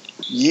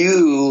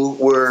 You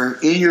were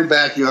in your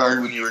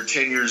backyard when you were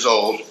 10 years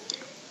old,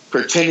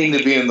 pretending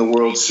to be in the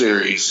World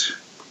Series,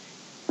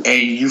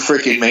 and you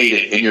freaking made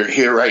it, and you're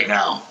here right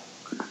now.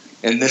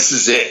 And this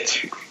is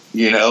it,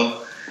 you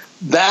know?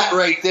 That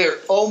right there,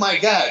 oh my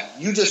God,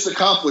 you just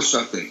accomplished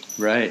something.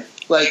 Right.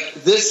 Like,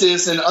 this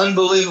is an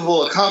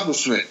unbelievable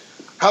accomplishment.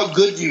 How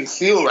good do you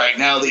feel right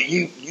now that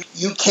you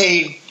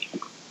came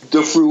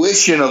the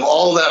fruition of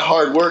all that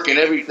hard work and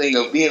everything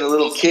of being a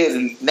little kid,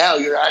 and now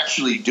you're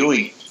actually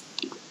doing it.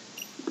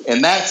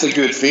 And that's a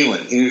good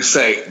feeling. And you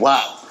say,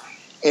 wow.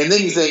 And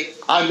then you think,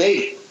 I made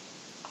it.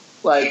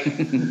 Like,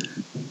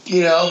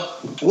 you know,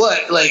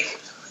 what? Like,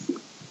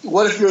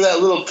 what if you're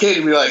that little kid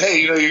and you're like,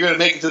 hey, you know, you're going to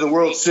make it to the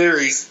World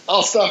Series.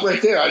 I'll stop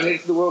right there. I made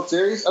it to the World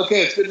Series?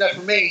 Okay, it's good enough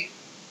for me.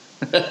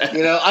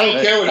 You know, I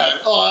don't care what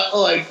happened.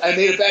 I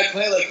made a bad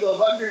play like Bill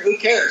Buckner. Who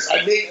cares?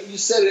 You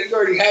said it. You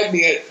already had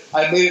me at,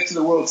 I made it to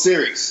the World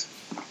Series.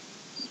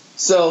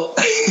 So,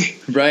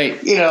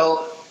 right. You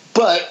know,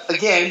 but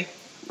again,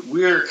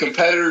 we're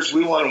competitors.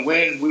 We want to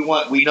win.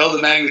 We know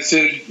the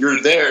magnitude. You're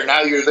there.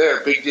 Now you're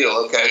there. Big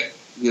deal. Okay.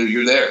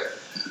 You're there.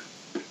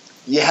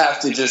 You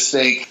have to just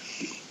think,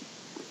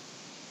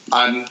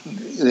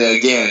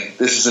 again,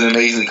 this is an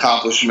amazing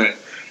accomplishment.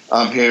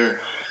 I'm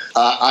here.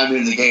 I'm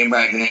in the game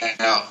right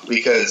now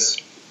because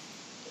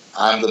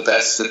I'm the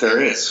best that there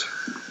is.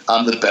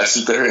 I'm the best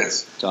that there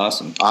is. It's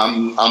awesome.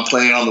 I'm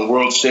playing on the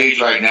world stage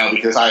right now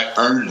because I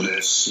earned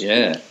this.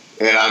 Yeah.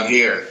 And I'm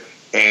here.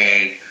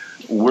 And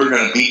we're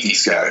going to beat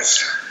these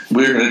guys.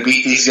 We're going to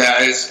beat these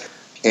guys.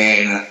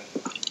 And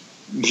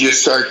you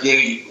start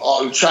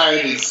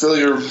trying to fill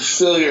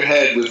your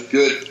head with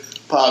good,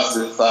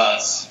 positive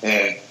thoughts,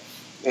 and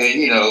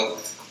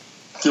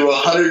through a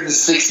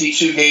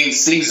 162 game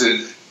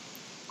season,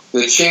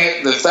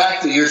 the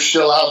fact that you're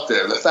still out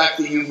there, the fact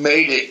that you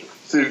made it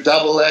through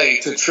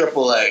AA to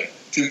AAA,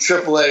 to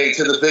AAA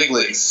to the big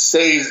leagues,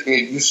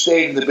 you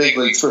stayed in the big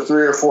leagues for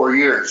 3 or 4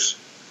 years.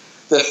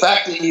 The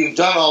fact that you've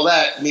done all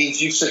that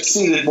means you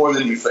succeeded more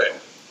than you failed.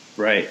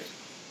 Right.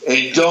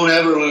 And don't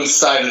ever lose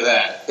sight of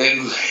that.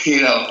 And,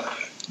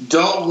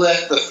 don't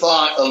let the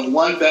thought of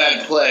one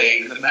bad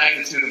play, the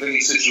magnitude of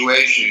any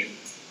situation,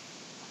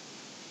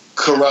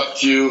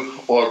 corrupt you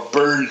or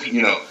burn,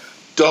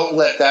 don't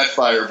let that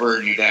fire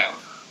burn you down.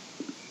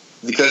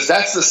 Because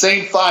that's the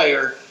same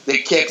fire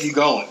that kept you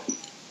going.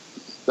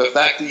 The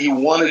fact that you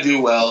want to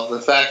do well, the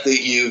fact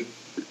that you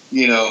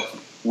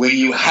when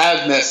you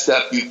have messed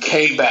up, you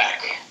came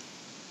back.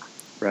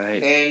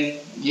 Right. And,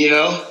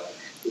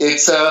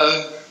 it's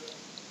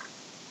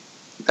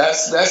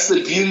that's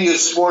the beauty of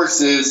sports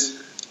is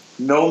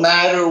no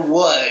matter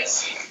what,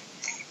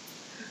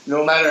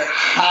 no matter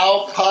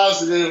how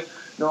positive,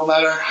 no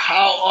matter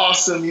how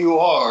awesome you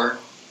are,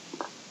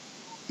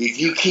 if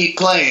you keep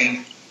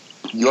playing,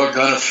 you're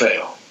going to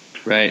fail.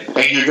 Right.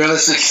 And you're going to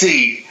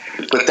succeed.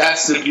 But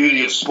that's the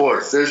beauty of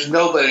sports. There's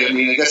nobody.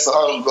 I guess the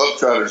Harlem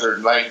Globetrotters are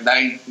like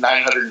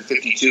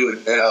 952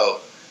 and 0.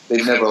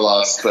 They've never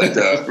lost. But,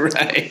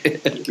 right.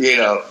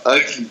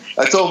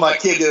 I told my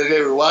kid the other day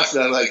we were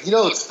watching it, I'm like,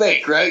 it's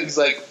fake, right? He's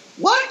like,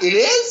 what? It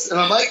is? And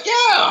I'm like,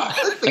 yeah.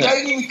 The guy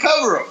didn't even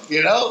cover him,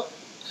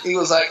 He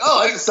was like, oh,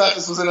 I just thought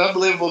this was an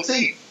unbelievable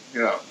team,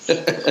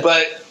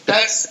 But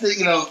that's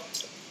the,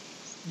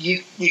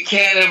 you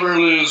can't ever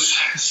lose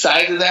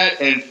sight of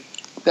that. And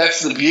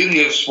that's the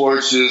beauty of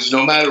sports is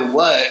no matter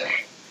what,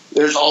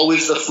 there's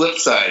always the flip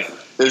side.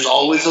 There's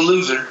always a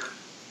loser,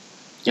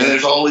 and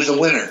there's always a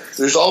winner.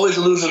 There's always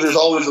a loser, there's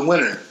always a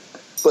winner.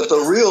 But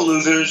the real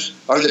losers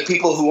are the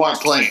people who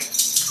aren't playing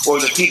or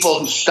the people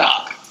who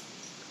stop.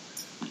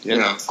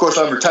 Yep. Of course,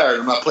 I'm retired.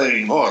 I'm not playing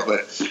anymore.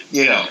 But,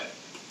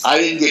 I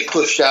didn't get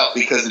pushed out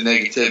because of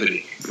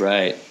negativity.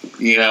 Right.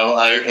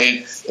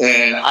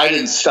 And I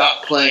didn't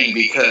stop playing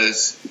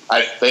because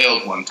I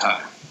failed one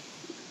time.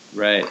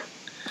 Right.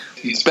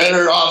 It's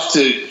better off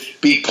to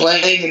be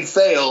playing and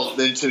fail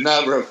than to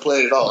never have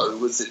played at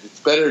all. It's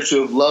better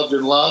to have loved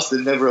and lost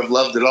than never have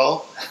loved at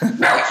all.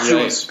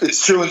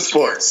 It's true in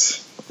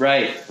sports.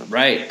 Right.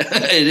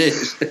 It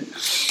is.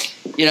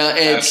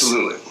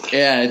 Absolutely.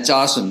 Yeah, it's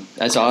awesome.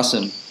 That's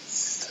awesome.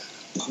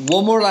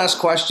 One more last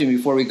question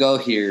before we go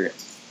here.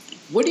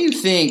 What do you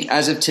think,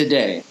 as of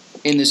today,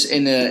 at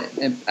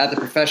the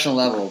professional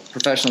level,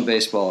 professional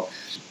baseball?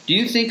 Do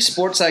you think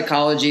sports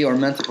psychology or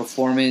mental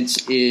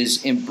performance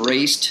is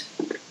embraced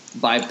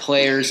by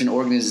players and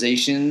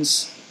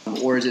organizations,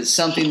 or is it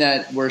something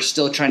that we're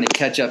still trying to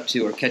catch up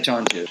to or catch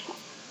on to?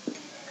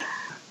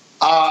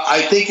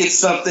 I think it's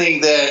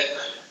something that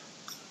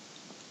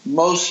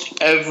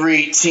most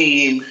every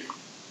team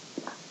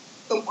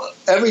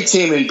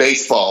in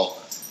baseball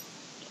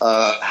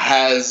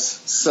has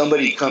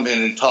somebody come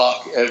in and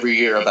talk every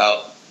year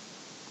about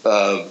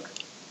the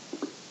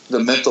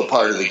mental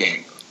part of the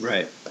game.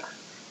 Right.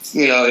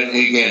 And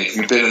again, if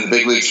you've been in the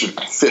big leagues for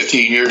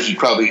 15 years, you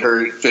probably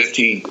heard it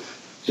 15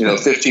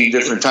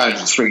 different times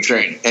in spring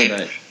training.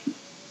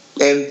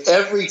 And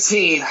every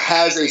team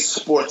has a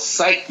sports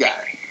psych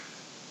guy.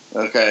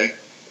 Okay.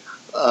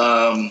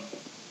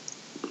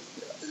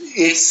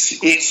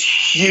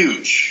 It's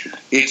huge.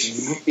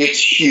 It's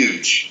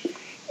huge.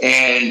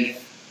 And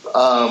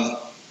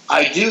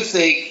I do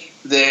think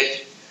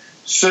that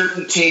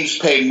certain teams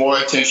pay more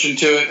attention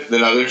to it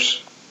than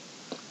others.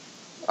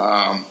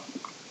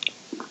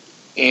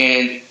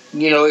 And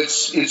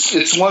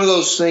it's one of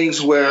those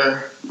things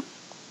where,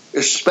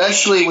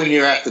 especially when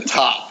you're at the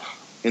top,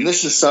 and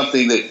this is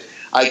something that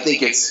I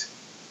think it's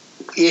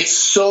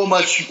so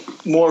much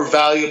more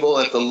valuable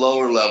at the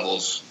lower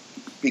levels,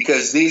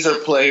 because these are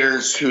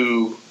players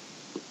who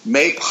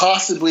may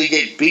possibly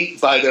get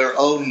beat by their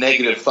own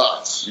negative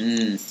thoughts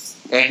and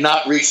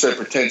not reach their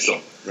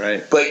potential.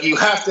 Right. But you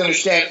have to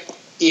understand,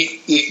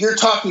 if you're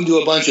talking to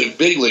a bunch of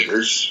big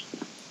leaguers,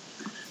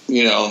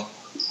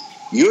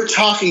 you're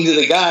talking to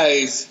the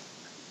guys,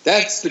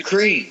 that's the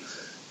cream.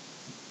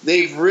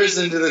 They've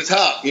risen to the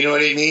top, you know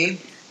what I mean?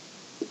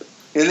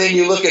 And then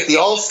you look at the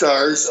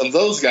all-stars of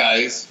those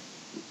guys,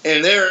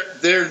 and they're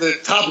the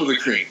top of the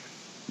cream.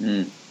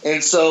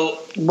 And so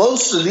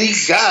most of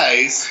these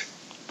guys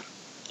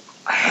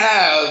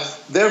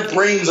their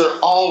brains are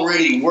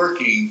already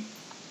working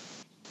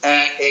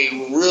at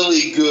a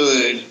really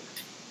good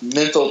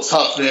mental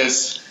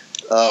toughness,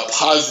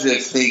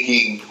 positive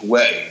thinking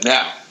way.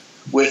 Now,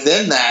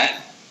 within that,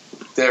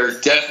 there are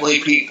definitely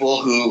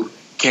people who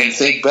can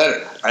think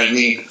better. I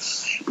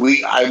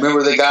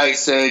remember the guy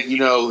said,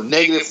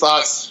 negative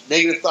thoughts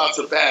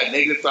are bad,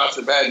 negative thoughts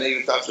are bad,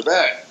 negative thoughts are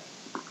bad.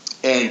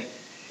 And,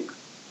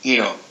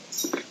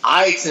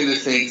 I tend to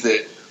think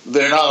that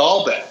they're not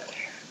all bad.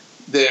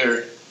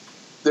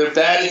 they're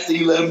bad if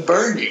you let them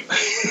burn you.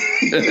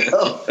 You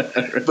know?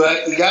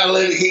 But you got to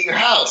let it heat your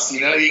house.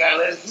 You know, you got to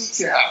let it heat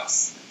your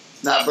house,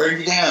 not burn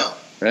you down.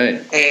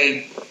 Right.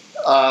 And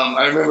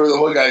I remember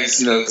the one guy,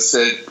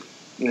 said,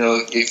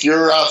 if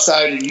you're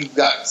outside and you've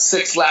got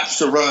 6 laps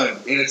to run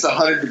and it's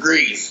 100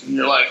 degrees, and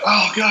you're like,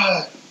 oh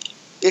God,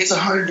 it's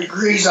 100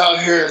 degrees out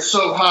here. It's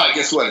so hot.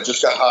 Guess what? It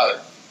just got hotter.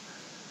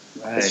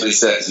 Right. That's what he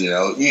says.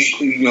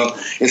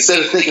 Instead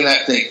of thinking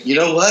that thing, you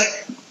know what?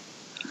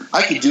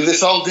 I could do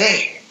this all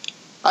day.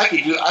 I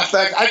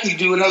could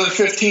do another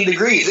 15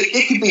 degrees.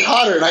 It could be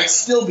hotter and I'd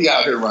still be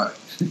out here running.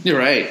 You're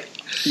right.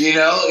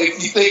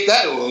 If you think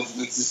that, well,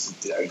 it's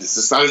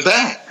just not as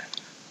bad.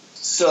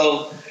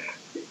 So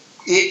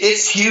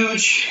it's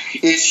huge.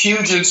 It's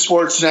huge in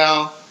sports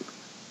now.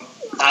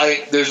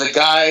 There's a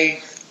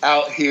guy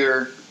out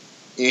here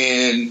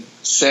in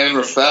San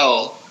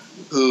Rafael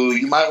who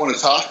you might want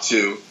to talk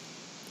to,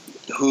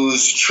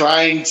 who's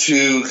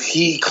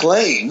he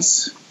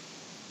claims,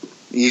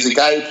 he's a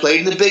guy who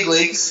played in the big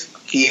leagues.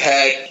 He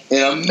had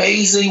an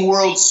amazing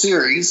World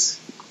Series,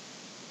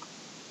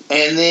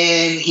 and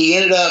then he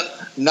ended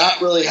up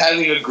not really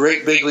having a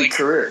great big league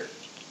career.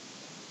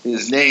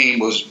 His name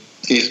was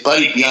his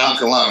buddy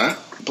Biancalana,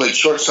 who played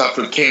shortstop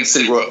for the Kansas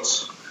City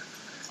Royals.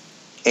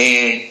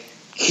 And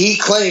he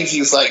claims, he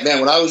was like, man,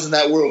 when I was in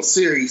that World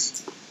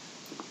Series,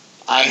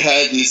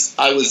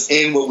 I was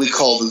in what we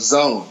call the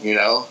zone,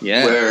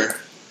 where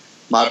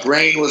my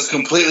brain was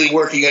completely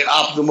working at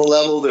optimal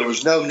level. There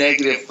was no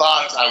negative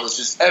thoughts.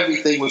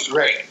 Everything was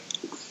great.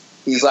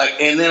 He's like,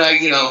 and then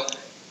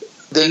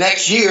the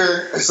next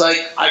year, it's like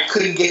I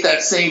couldn't get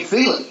that same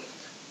feeling.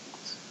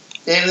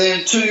 And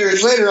then 2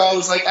 years later, I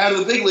was like out of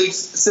the big leagues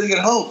sitting at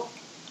home.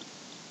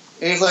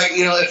 And he's like,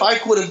 if I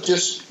would have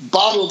just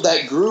bottled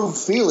that groove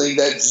feeling,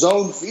 that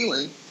zone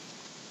feeling,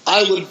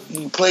 I would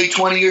have played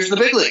 20 years in the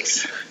big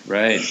leagues.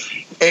 Right.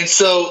 And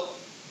so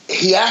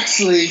he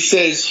actually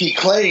says he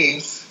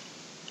claims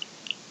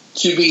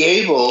to be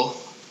able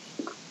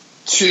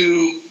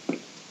to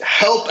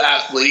help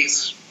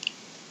athletes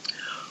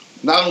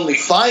not only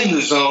find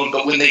the zone,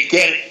 but when they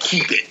get it,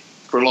 keep it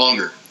for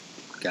longer.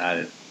 Got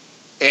it.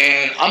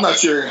 And I'm not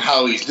sure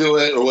how he's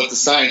doing it or what the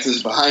science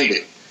is behind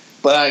it,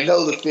 but I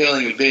know the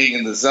feeling of being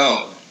in the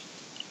zone.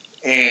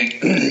 And,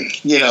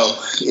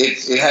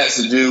 it has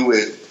to do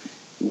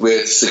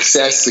with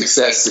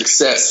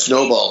success,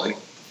 snowballing,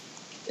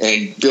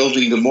 and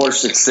building to more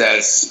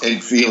success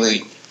and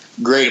feeling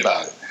great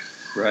about it.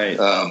 Right.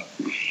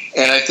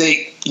 And I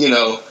think,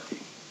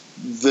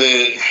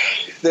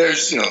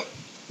 there's,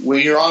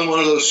 when you're on one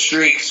of those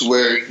streaks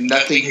where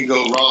nothing can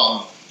go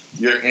wrong,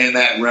 you're in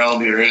that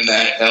realm, you're in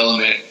that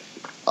element.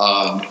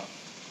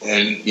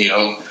 And,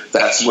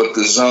 that's what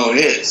the zone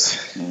is.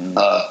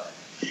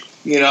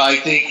 I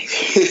think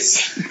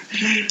it's,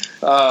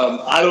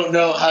 I don't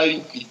know how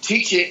you can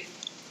teach it.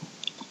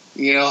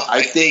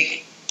 I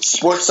think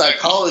sports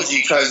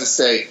psychology tries to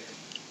say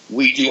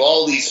we do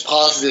all these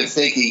positive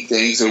thinking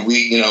things, or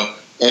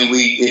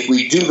if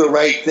we do the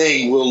right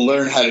thing, we'll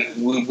learn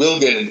we will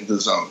get into the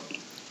zone.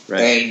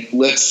 Right. And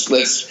let's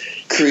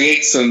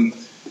create some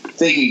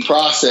thinking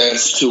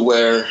process to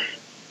where,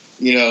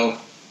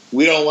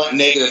 we don't want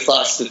negative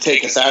thoughts to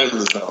take us out of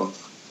the zone.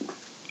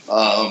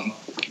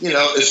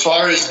 As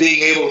far as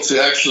being able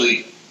to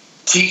actually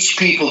teach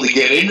people to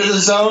get into the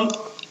zone,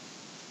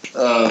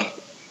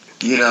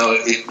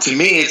 to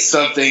me, it's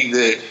something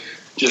that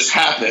just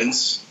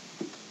happens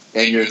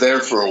and you're there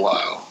for a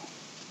while,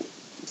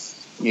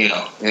 and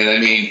I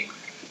mean,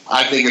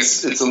 I think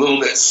it's a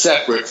little bit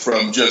separate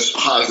from just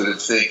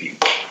positive thinking.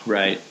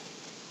 Right.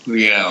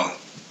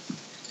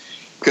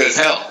 Because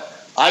hell,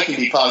 I can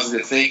be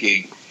positive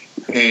thinking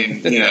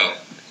and,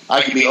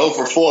 I can be 0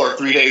 for 4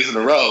 3 days in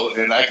a row,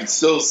 and I can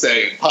still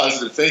say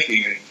positive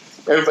thinking, and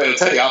everybody will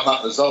tell you I'm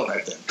not in the zone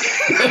right then.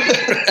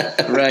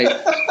 Right.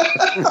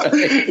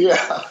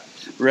 Yeah.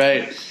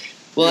 Right.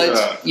 Well,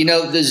 it's,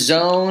 the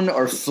zone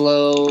or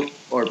flow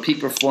or peak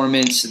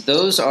performance,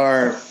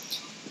 they're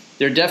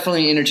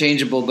definitely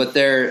interchangeable, but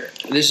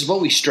this is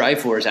what we strive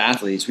for as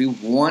athletes. We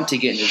want to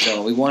get in the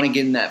zone. We want to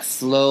get in that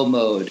flow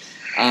mode.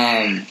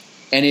 And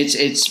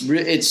it's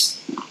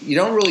you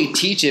don't really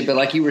teach it, but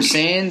like you were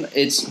saying,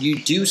 you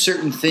do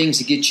certain things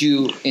to get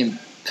you in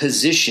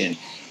position.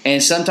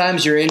 And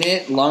sometimes you're in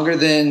it longer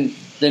than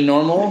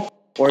normal,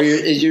 or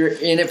you're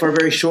in it for a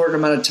very short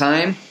amount of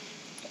time.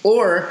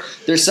 Or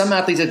there's some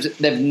athletes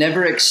that have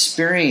never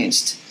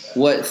experienced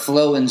what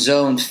flow and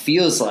zone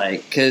feels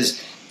like, because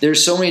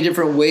there's so many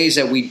different ways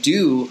that we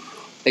do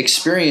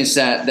experience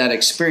that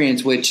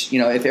experience, which,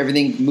 if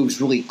everything moves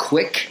really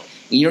quick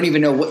and you don't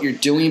even know what you're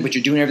doing, but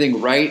you're doing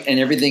everything right and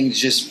everything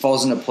just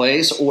falls into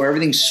place, or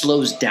everything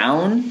slows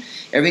down,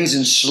 everything's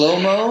in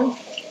slow-mo,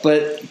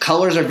 but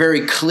colors are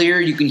very clear.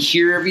 You can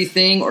hear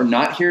everything or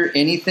not hear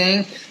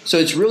anything. So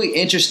it's really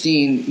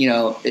interesting.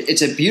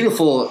 It's a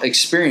beautiful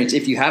experience.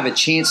 If you have a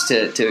chance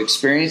to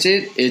experience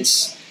it,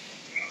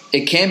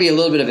 it can be a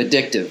little bit of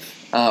addictive,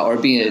 or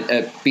being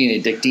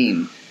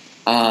addicting.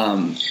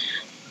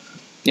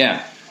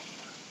 Yeah.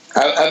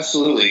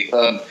 Absolutely.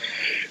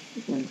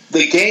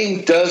 the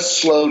game does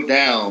slow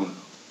down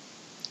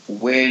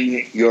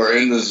when you're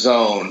in the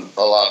zone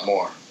a lot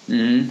more.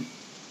 Mm-hmm.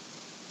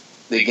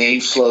 The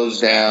game slows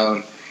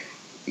down.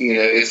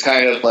 It's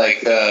kind of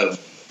like, if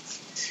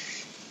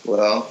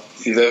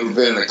you've ever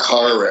been in a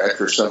car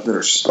wreck or something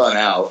or spun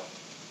out,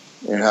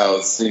 and how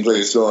it seems like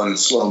it's going in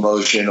slow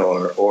motion,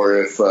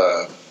 or if,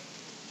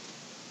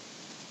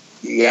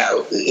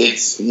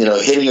 it's,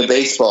 hitting a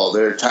baseball.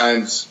 There are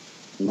times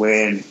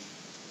when,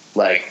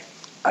 like,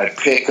 I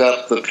pick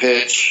up the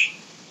pitch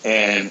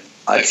and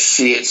I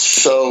see it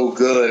so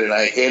good and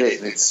I hit it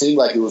and it seemed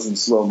like it was in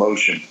slow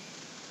motion.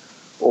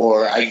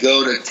 Or I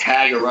go to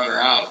tag a runner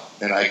out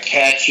and I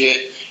catch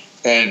it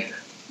and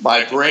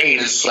my brain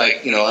is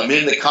like, I'm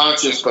in the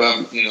conscious, but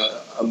I'm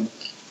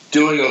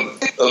doing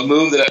a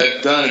move that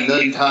I've done a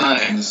million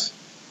times,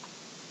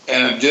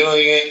 and I'm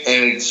doing it,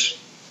 and it's,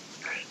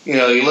 you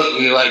look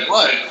and you're like,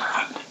 what?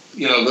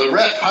 The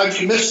ref, how'd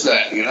you miss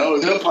that? The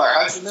umpire,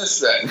 how'd you miss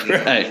that?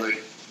 Right.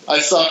 Like, I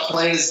saw it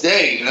plain as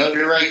day.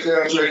 You're right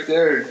there, I was right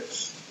there.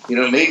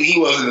 Maybe he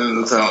wasn't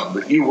in the zone,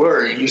 but you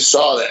were, and you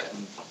saw that.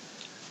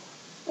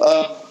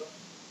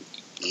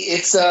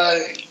 It's,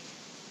 I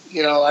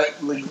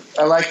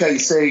like how you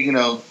say,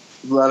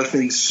 a lot of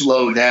things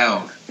slow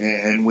down.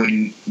 And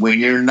when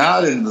you're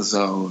not in the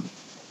zone,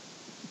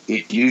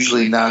 it's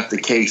usually not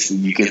the case that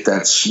you get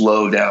that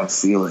slow down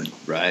feeling.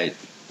 Right.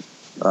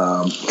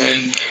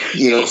 And,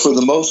 for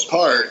the most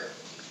part,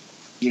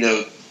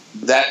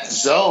 that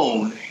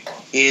zone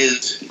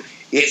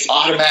it's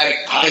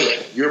automatic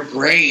pilot. Your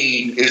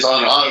brain is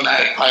on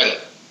automatic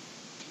pilot.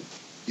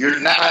 You're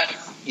not,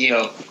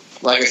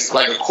 like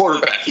a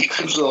quarterback. He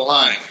comes to the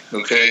line,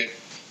 okay?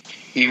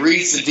 He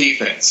reads the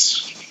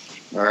defense,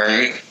 all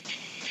right?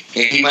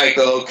 And he might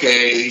go,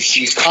 okay,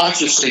 she's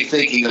consciously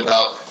thinking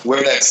about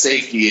where that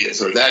safety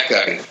is or that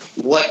guy.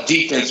 What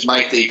defense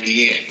might they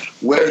be in?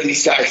 Where are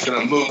these guys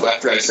going to move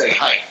after I say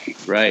hike?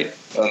 Right.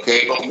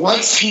 Okay, but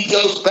once he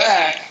goes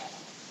back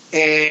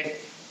and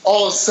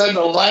all of a sudden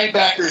the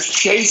linebacker's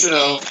chasing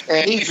him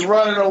and he's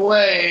running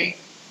away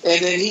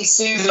and then he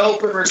sees an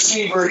open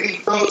receiver, he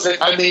throws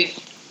it. I mean,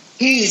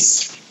 he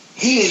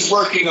is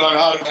working on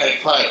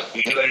automatic pilot.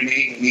 You know what I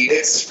mean?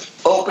 It's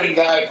open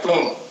guy,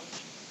 boom.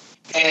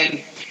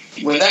 And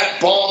when that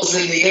ball's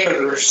in the air,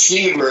 the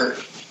receiver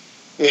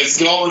is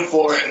going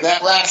for it. And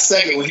that last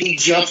second, when he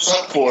jumps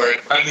up for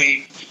it, I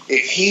mean,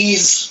 if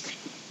he's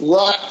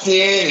locked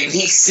in and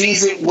he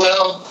sees it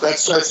well, that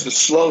starts to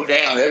slow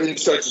down. Everything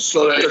starts to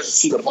slow down. You start to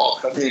see the ball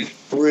come in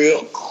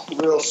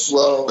real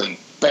slow and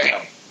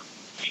bam.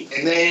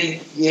 And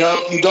then,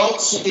 you don't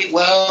see it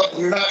well.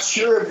 You're not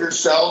sure of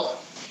yourself.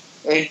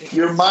 And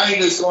your mind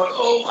is going,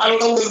 oh, I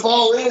don't know where the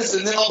ball is.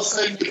 And then all of a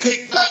sudden you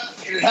pick it up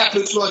and it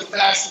happens really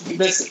fast and you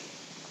miss it.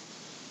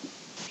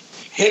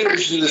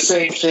 Hitters do the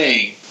same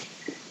thing.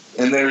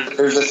 And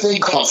there's a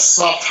thing called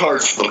soft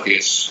hard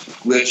focus,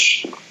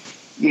 which,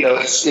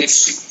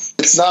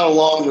 it's not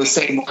along the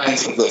same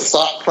lines of the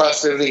thought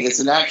process. It's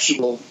an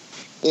actual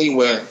thing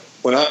where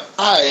when our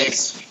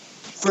eyes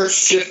first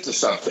shift to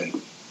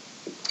something,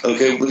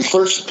 okay, we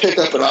first pick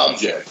up an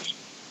object,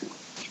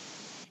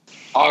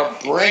 our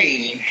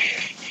brain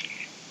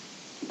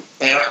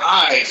and our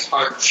eyes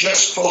are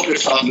just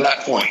focused on that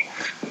point.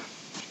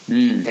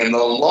 And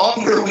the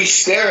longer we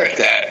stare at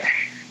that,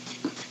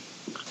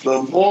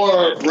 the more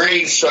our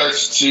brain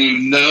starts to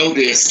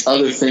notice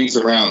other things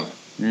around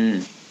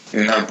it.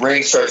 And our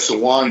brain starts to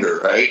wander,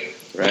 right?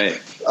 Right.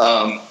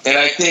 And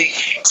I think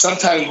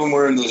sometimes when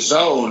we're in the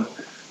zone,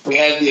 we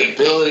have the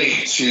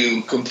ability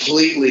to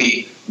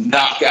completely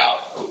knock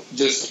out,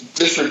 just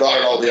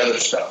disregard all the other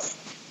stuff.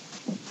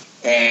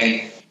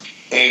 And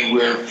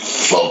we're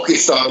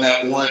focused on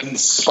that one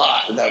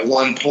spot, that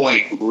one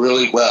point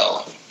really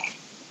well.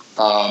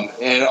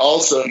 And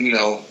also,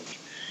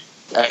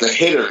 as a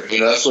hitter,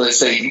 that's what I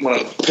say, you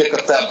want to pick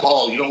up that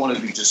ball. You don't want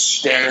to be just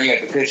staring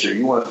at the pitcher.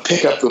 You want to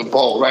pick up the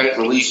ball right at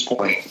release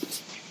point.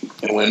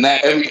 And when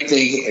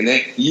everything, and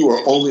then you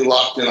are only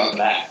locked in on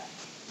that.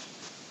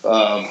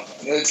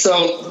 And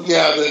so,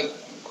 yeah,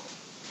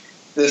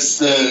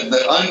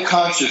 the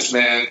unconscious,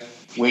 man,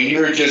 when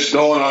you're just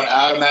going on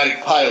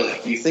automatic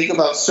pilot, you think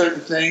about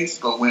certain things,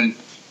 but when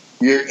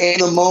you're in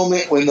the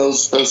moment, when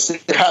those things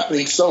are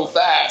happening so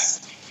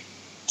fast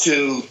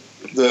to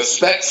the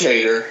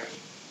spectator,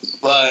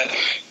 but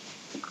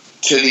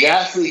to the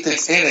athlete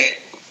that's in it,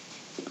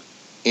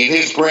 in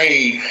his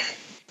brain,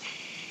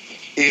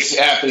 it's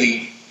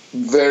happening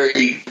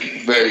very,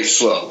 very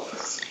slow.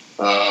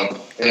 And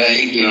I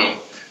think,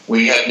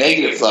 when you have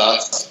negative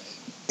thoughts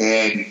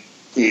and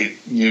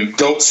you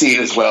don't see it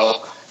as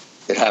well,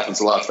 it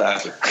happens a lot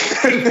faster.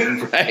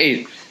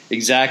 Right.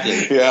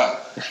 Exactly. Yeah.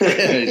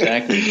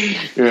 Exactly.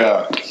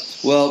 Yeah.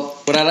 Well,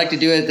 what I like to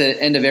do at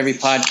the end of every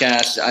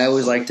podcast, I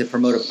always like to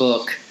promote a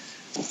book.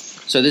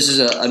 So this is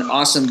an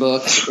awesome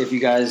book. If you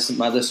guys,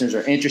 my listeners,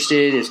 are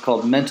interested, it's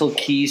called Mental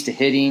Keys to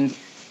Hitting,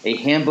 a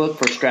handbook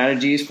for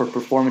strategies for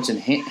performance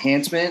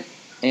enhancement.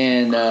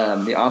 And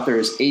the author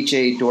is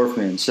H.A.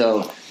 Dorfman.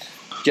 So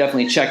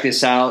definitely check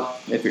this out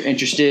if you're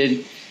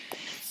interested.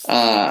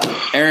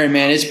 Aaron,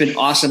 man, it's been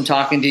awesome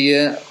talking to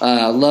you.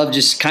 Love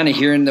just kind of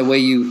hearing the way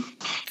you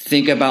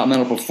think about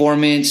mental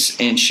performance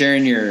and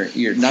sharing your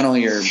not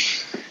only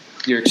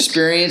your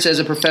experience as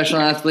a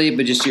professional athlete,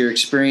 but just your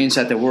experience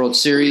at the World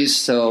Series.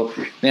 So,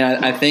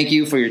 man, I thank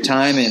you for your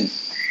time, and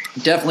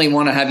definitely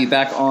want to have you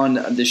back on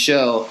the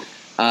show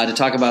to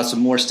talk about some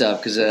more stuff,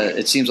 because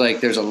it seems like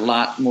there's a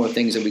lot more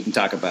things that we can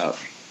talk about.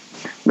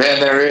 Man,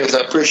 there is.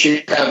 I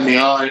appreciate you having me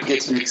on. It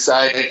gets me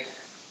excited.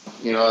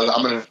 You know,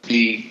 I'm going to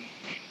be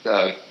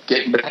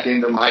getting back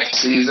into my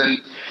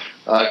season.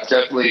 It's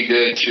definitely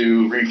good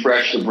to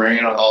refresh the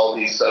brain on all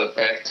these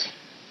subjects,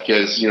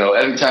 because, you know,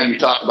 every time you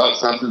talk about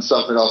something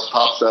else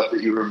pops up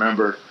that you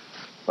remember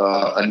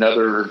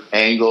another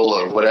angle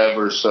or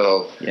whatever.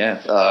 So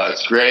yeah,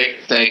 it's great.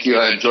 Thank you.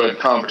 I enjoyed the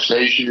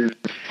conversation,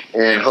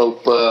 and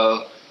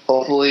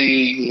hopefully,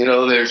 you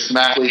know, there's some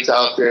athletes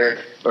out there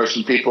or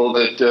some people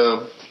that,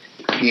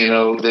 you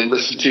know, they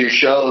listen to your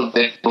show,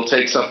 they will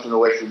take something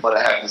away from what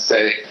I have to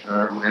say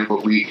and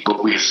what we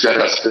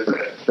discussed.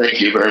 Thank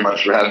you very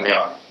much for having me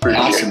on.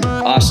 Appreciate it.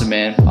 Awesome,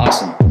 man.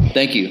 Awesome.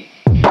 Thank you.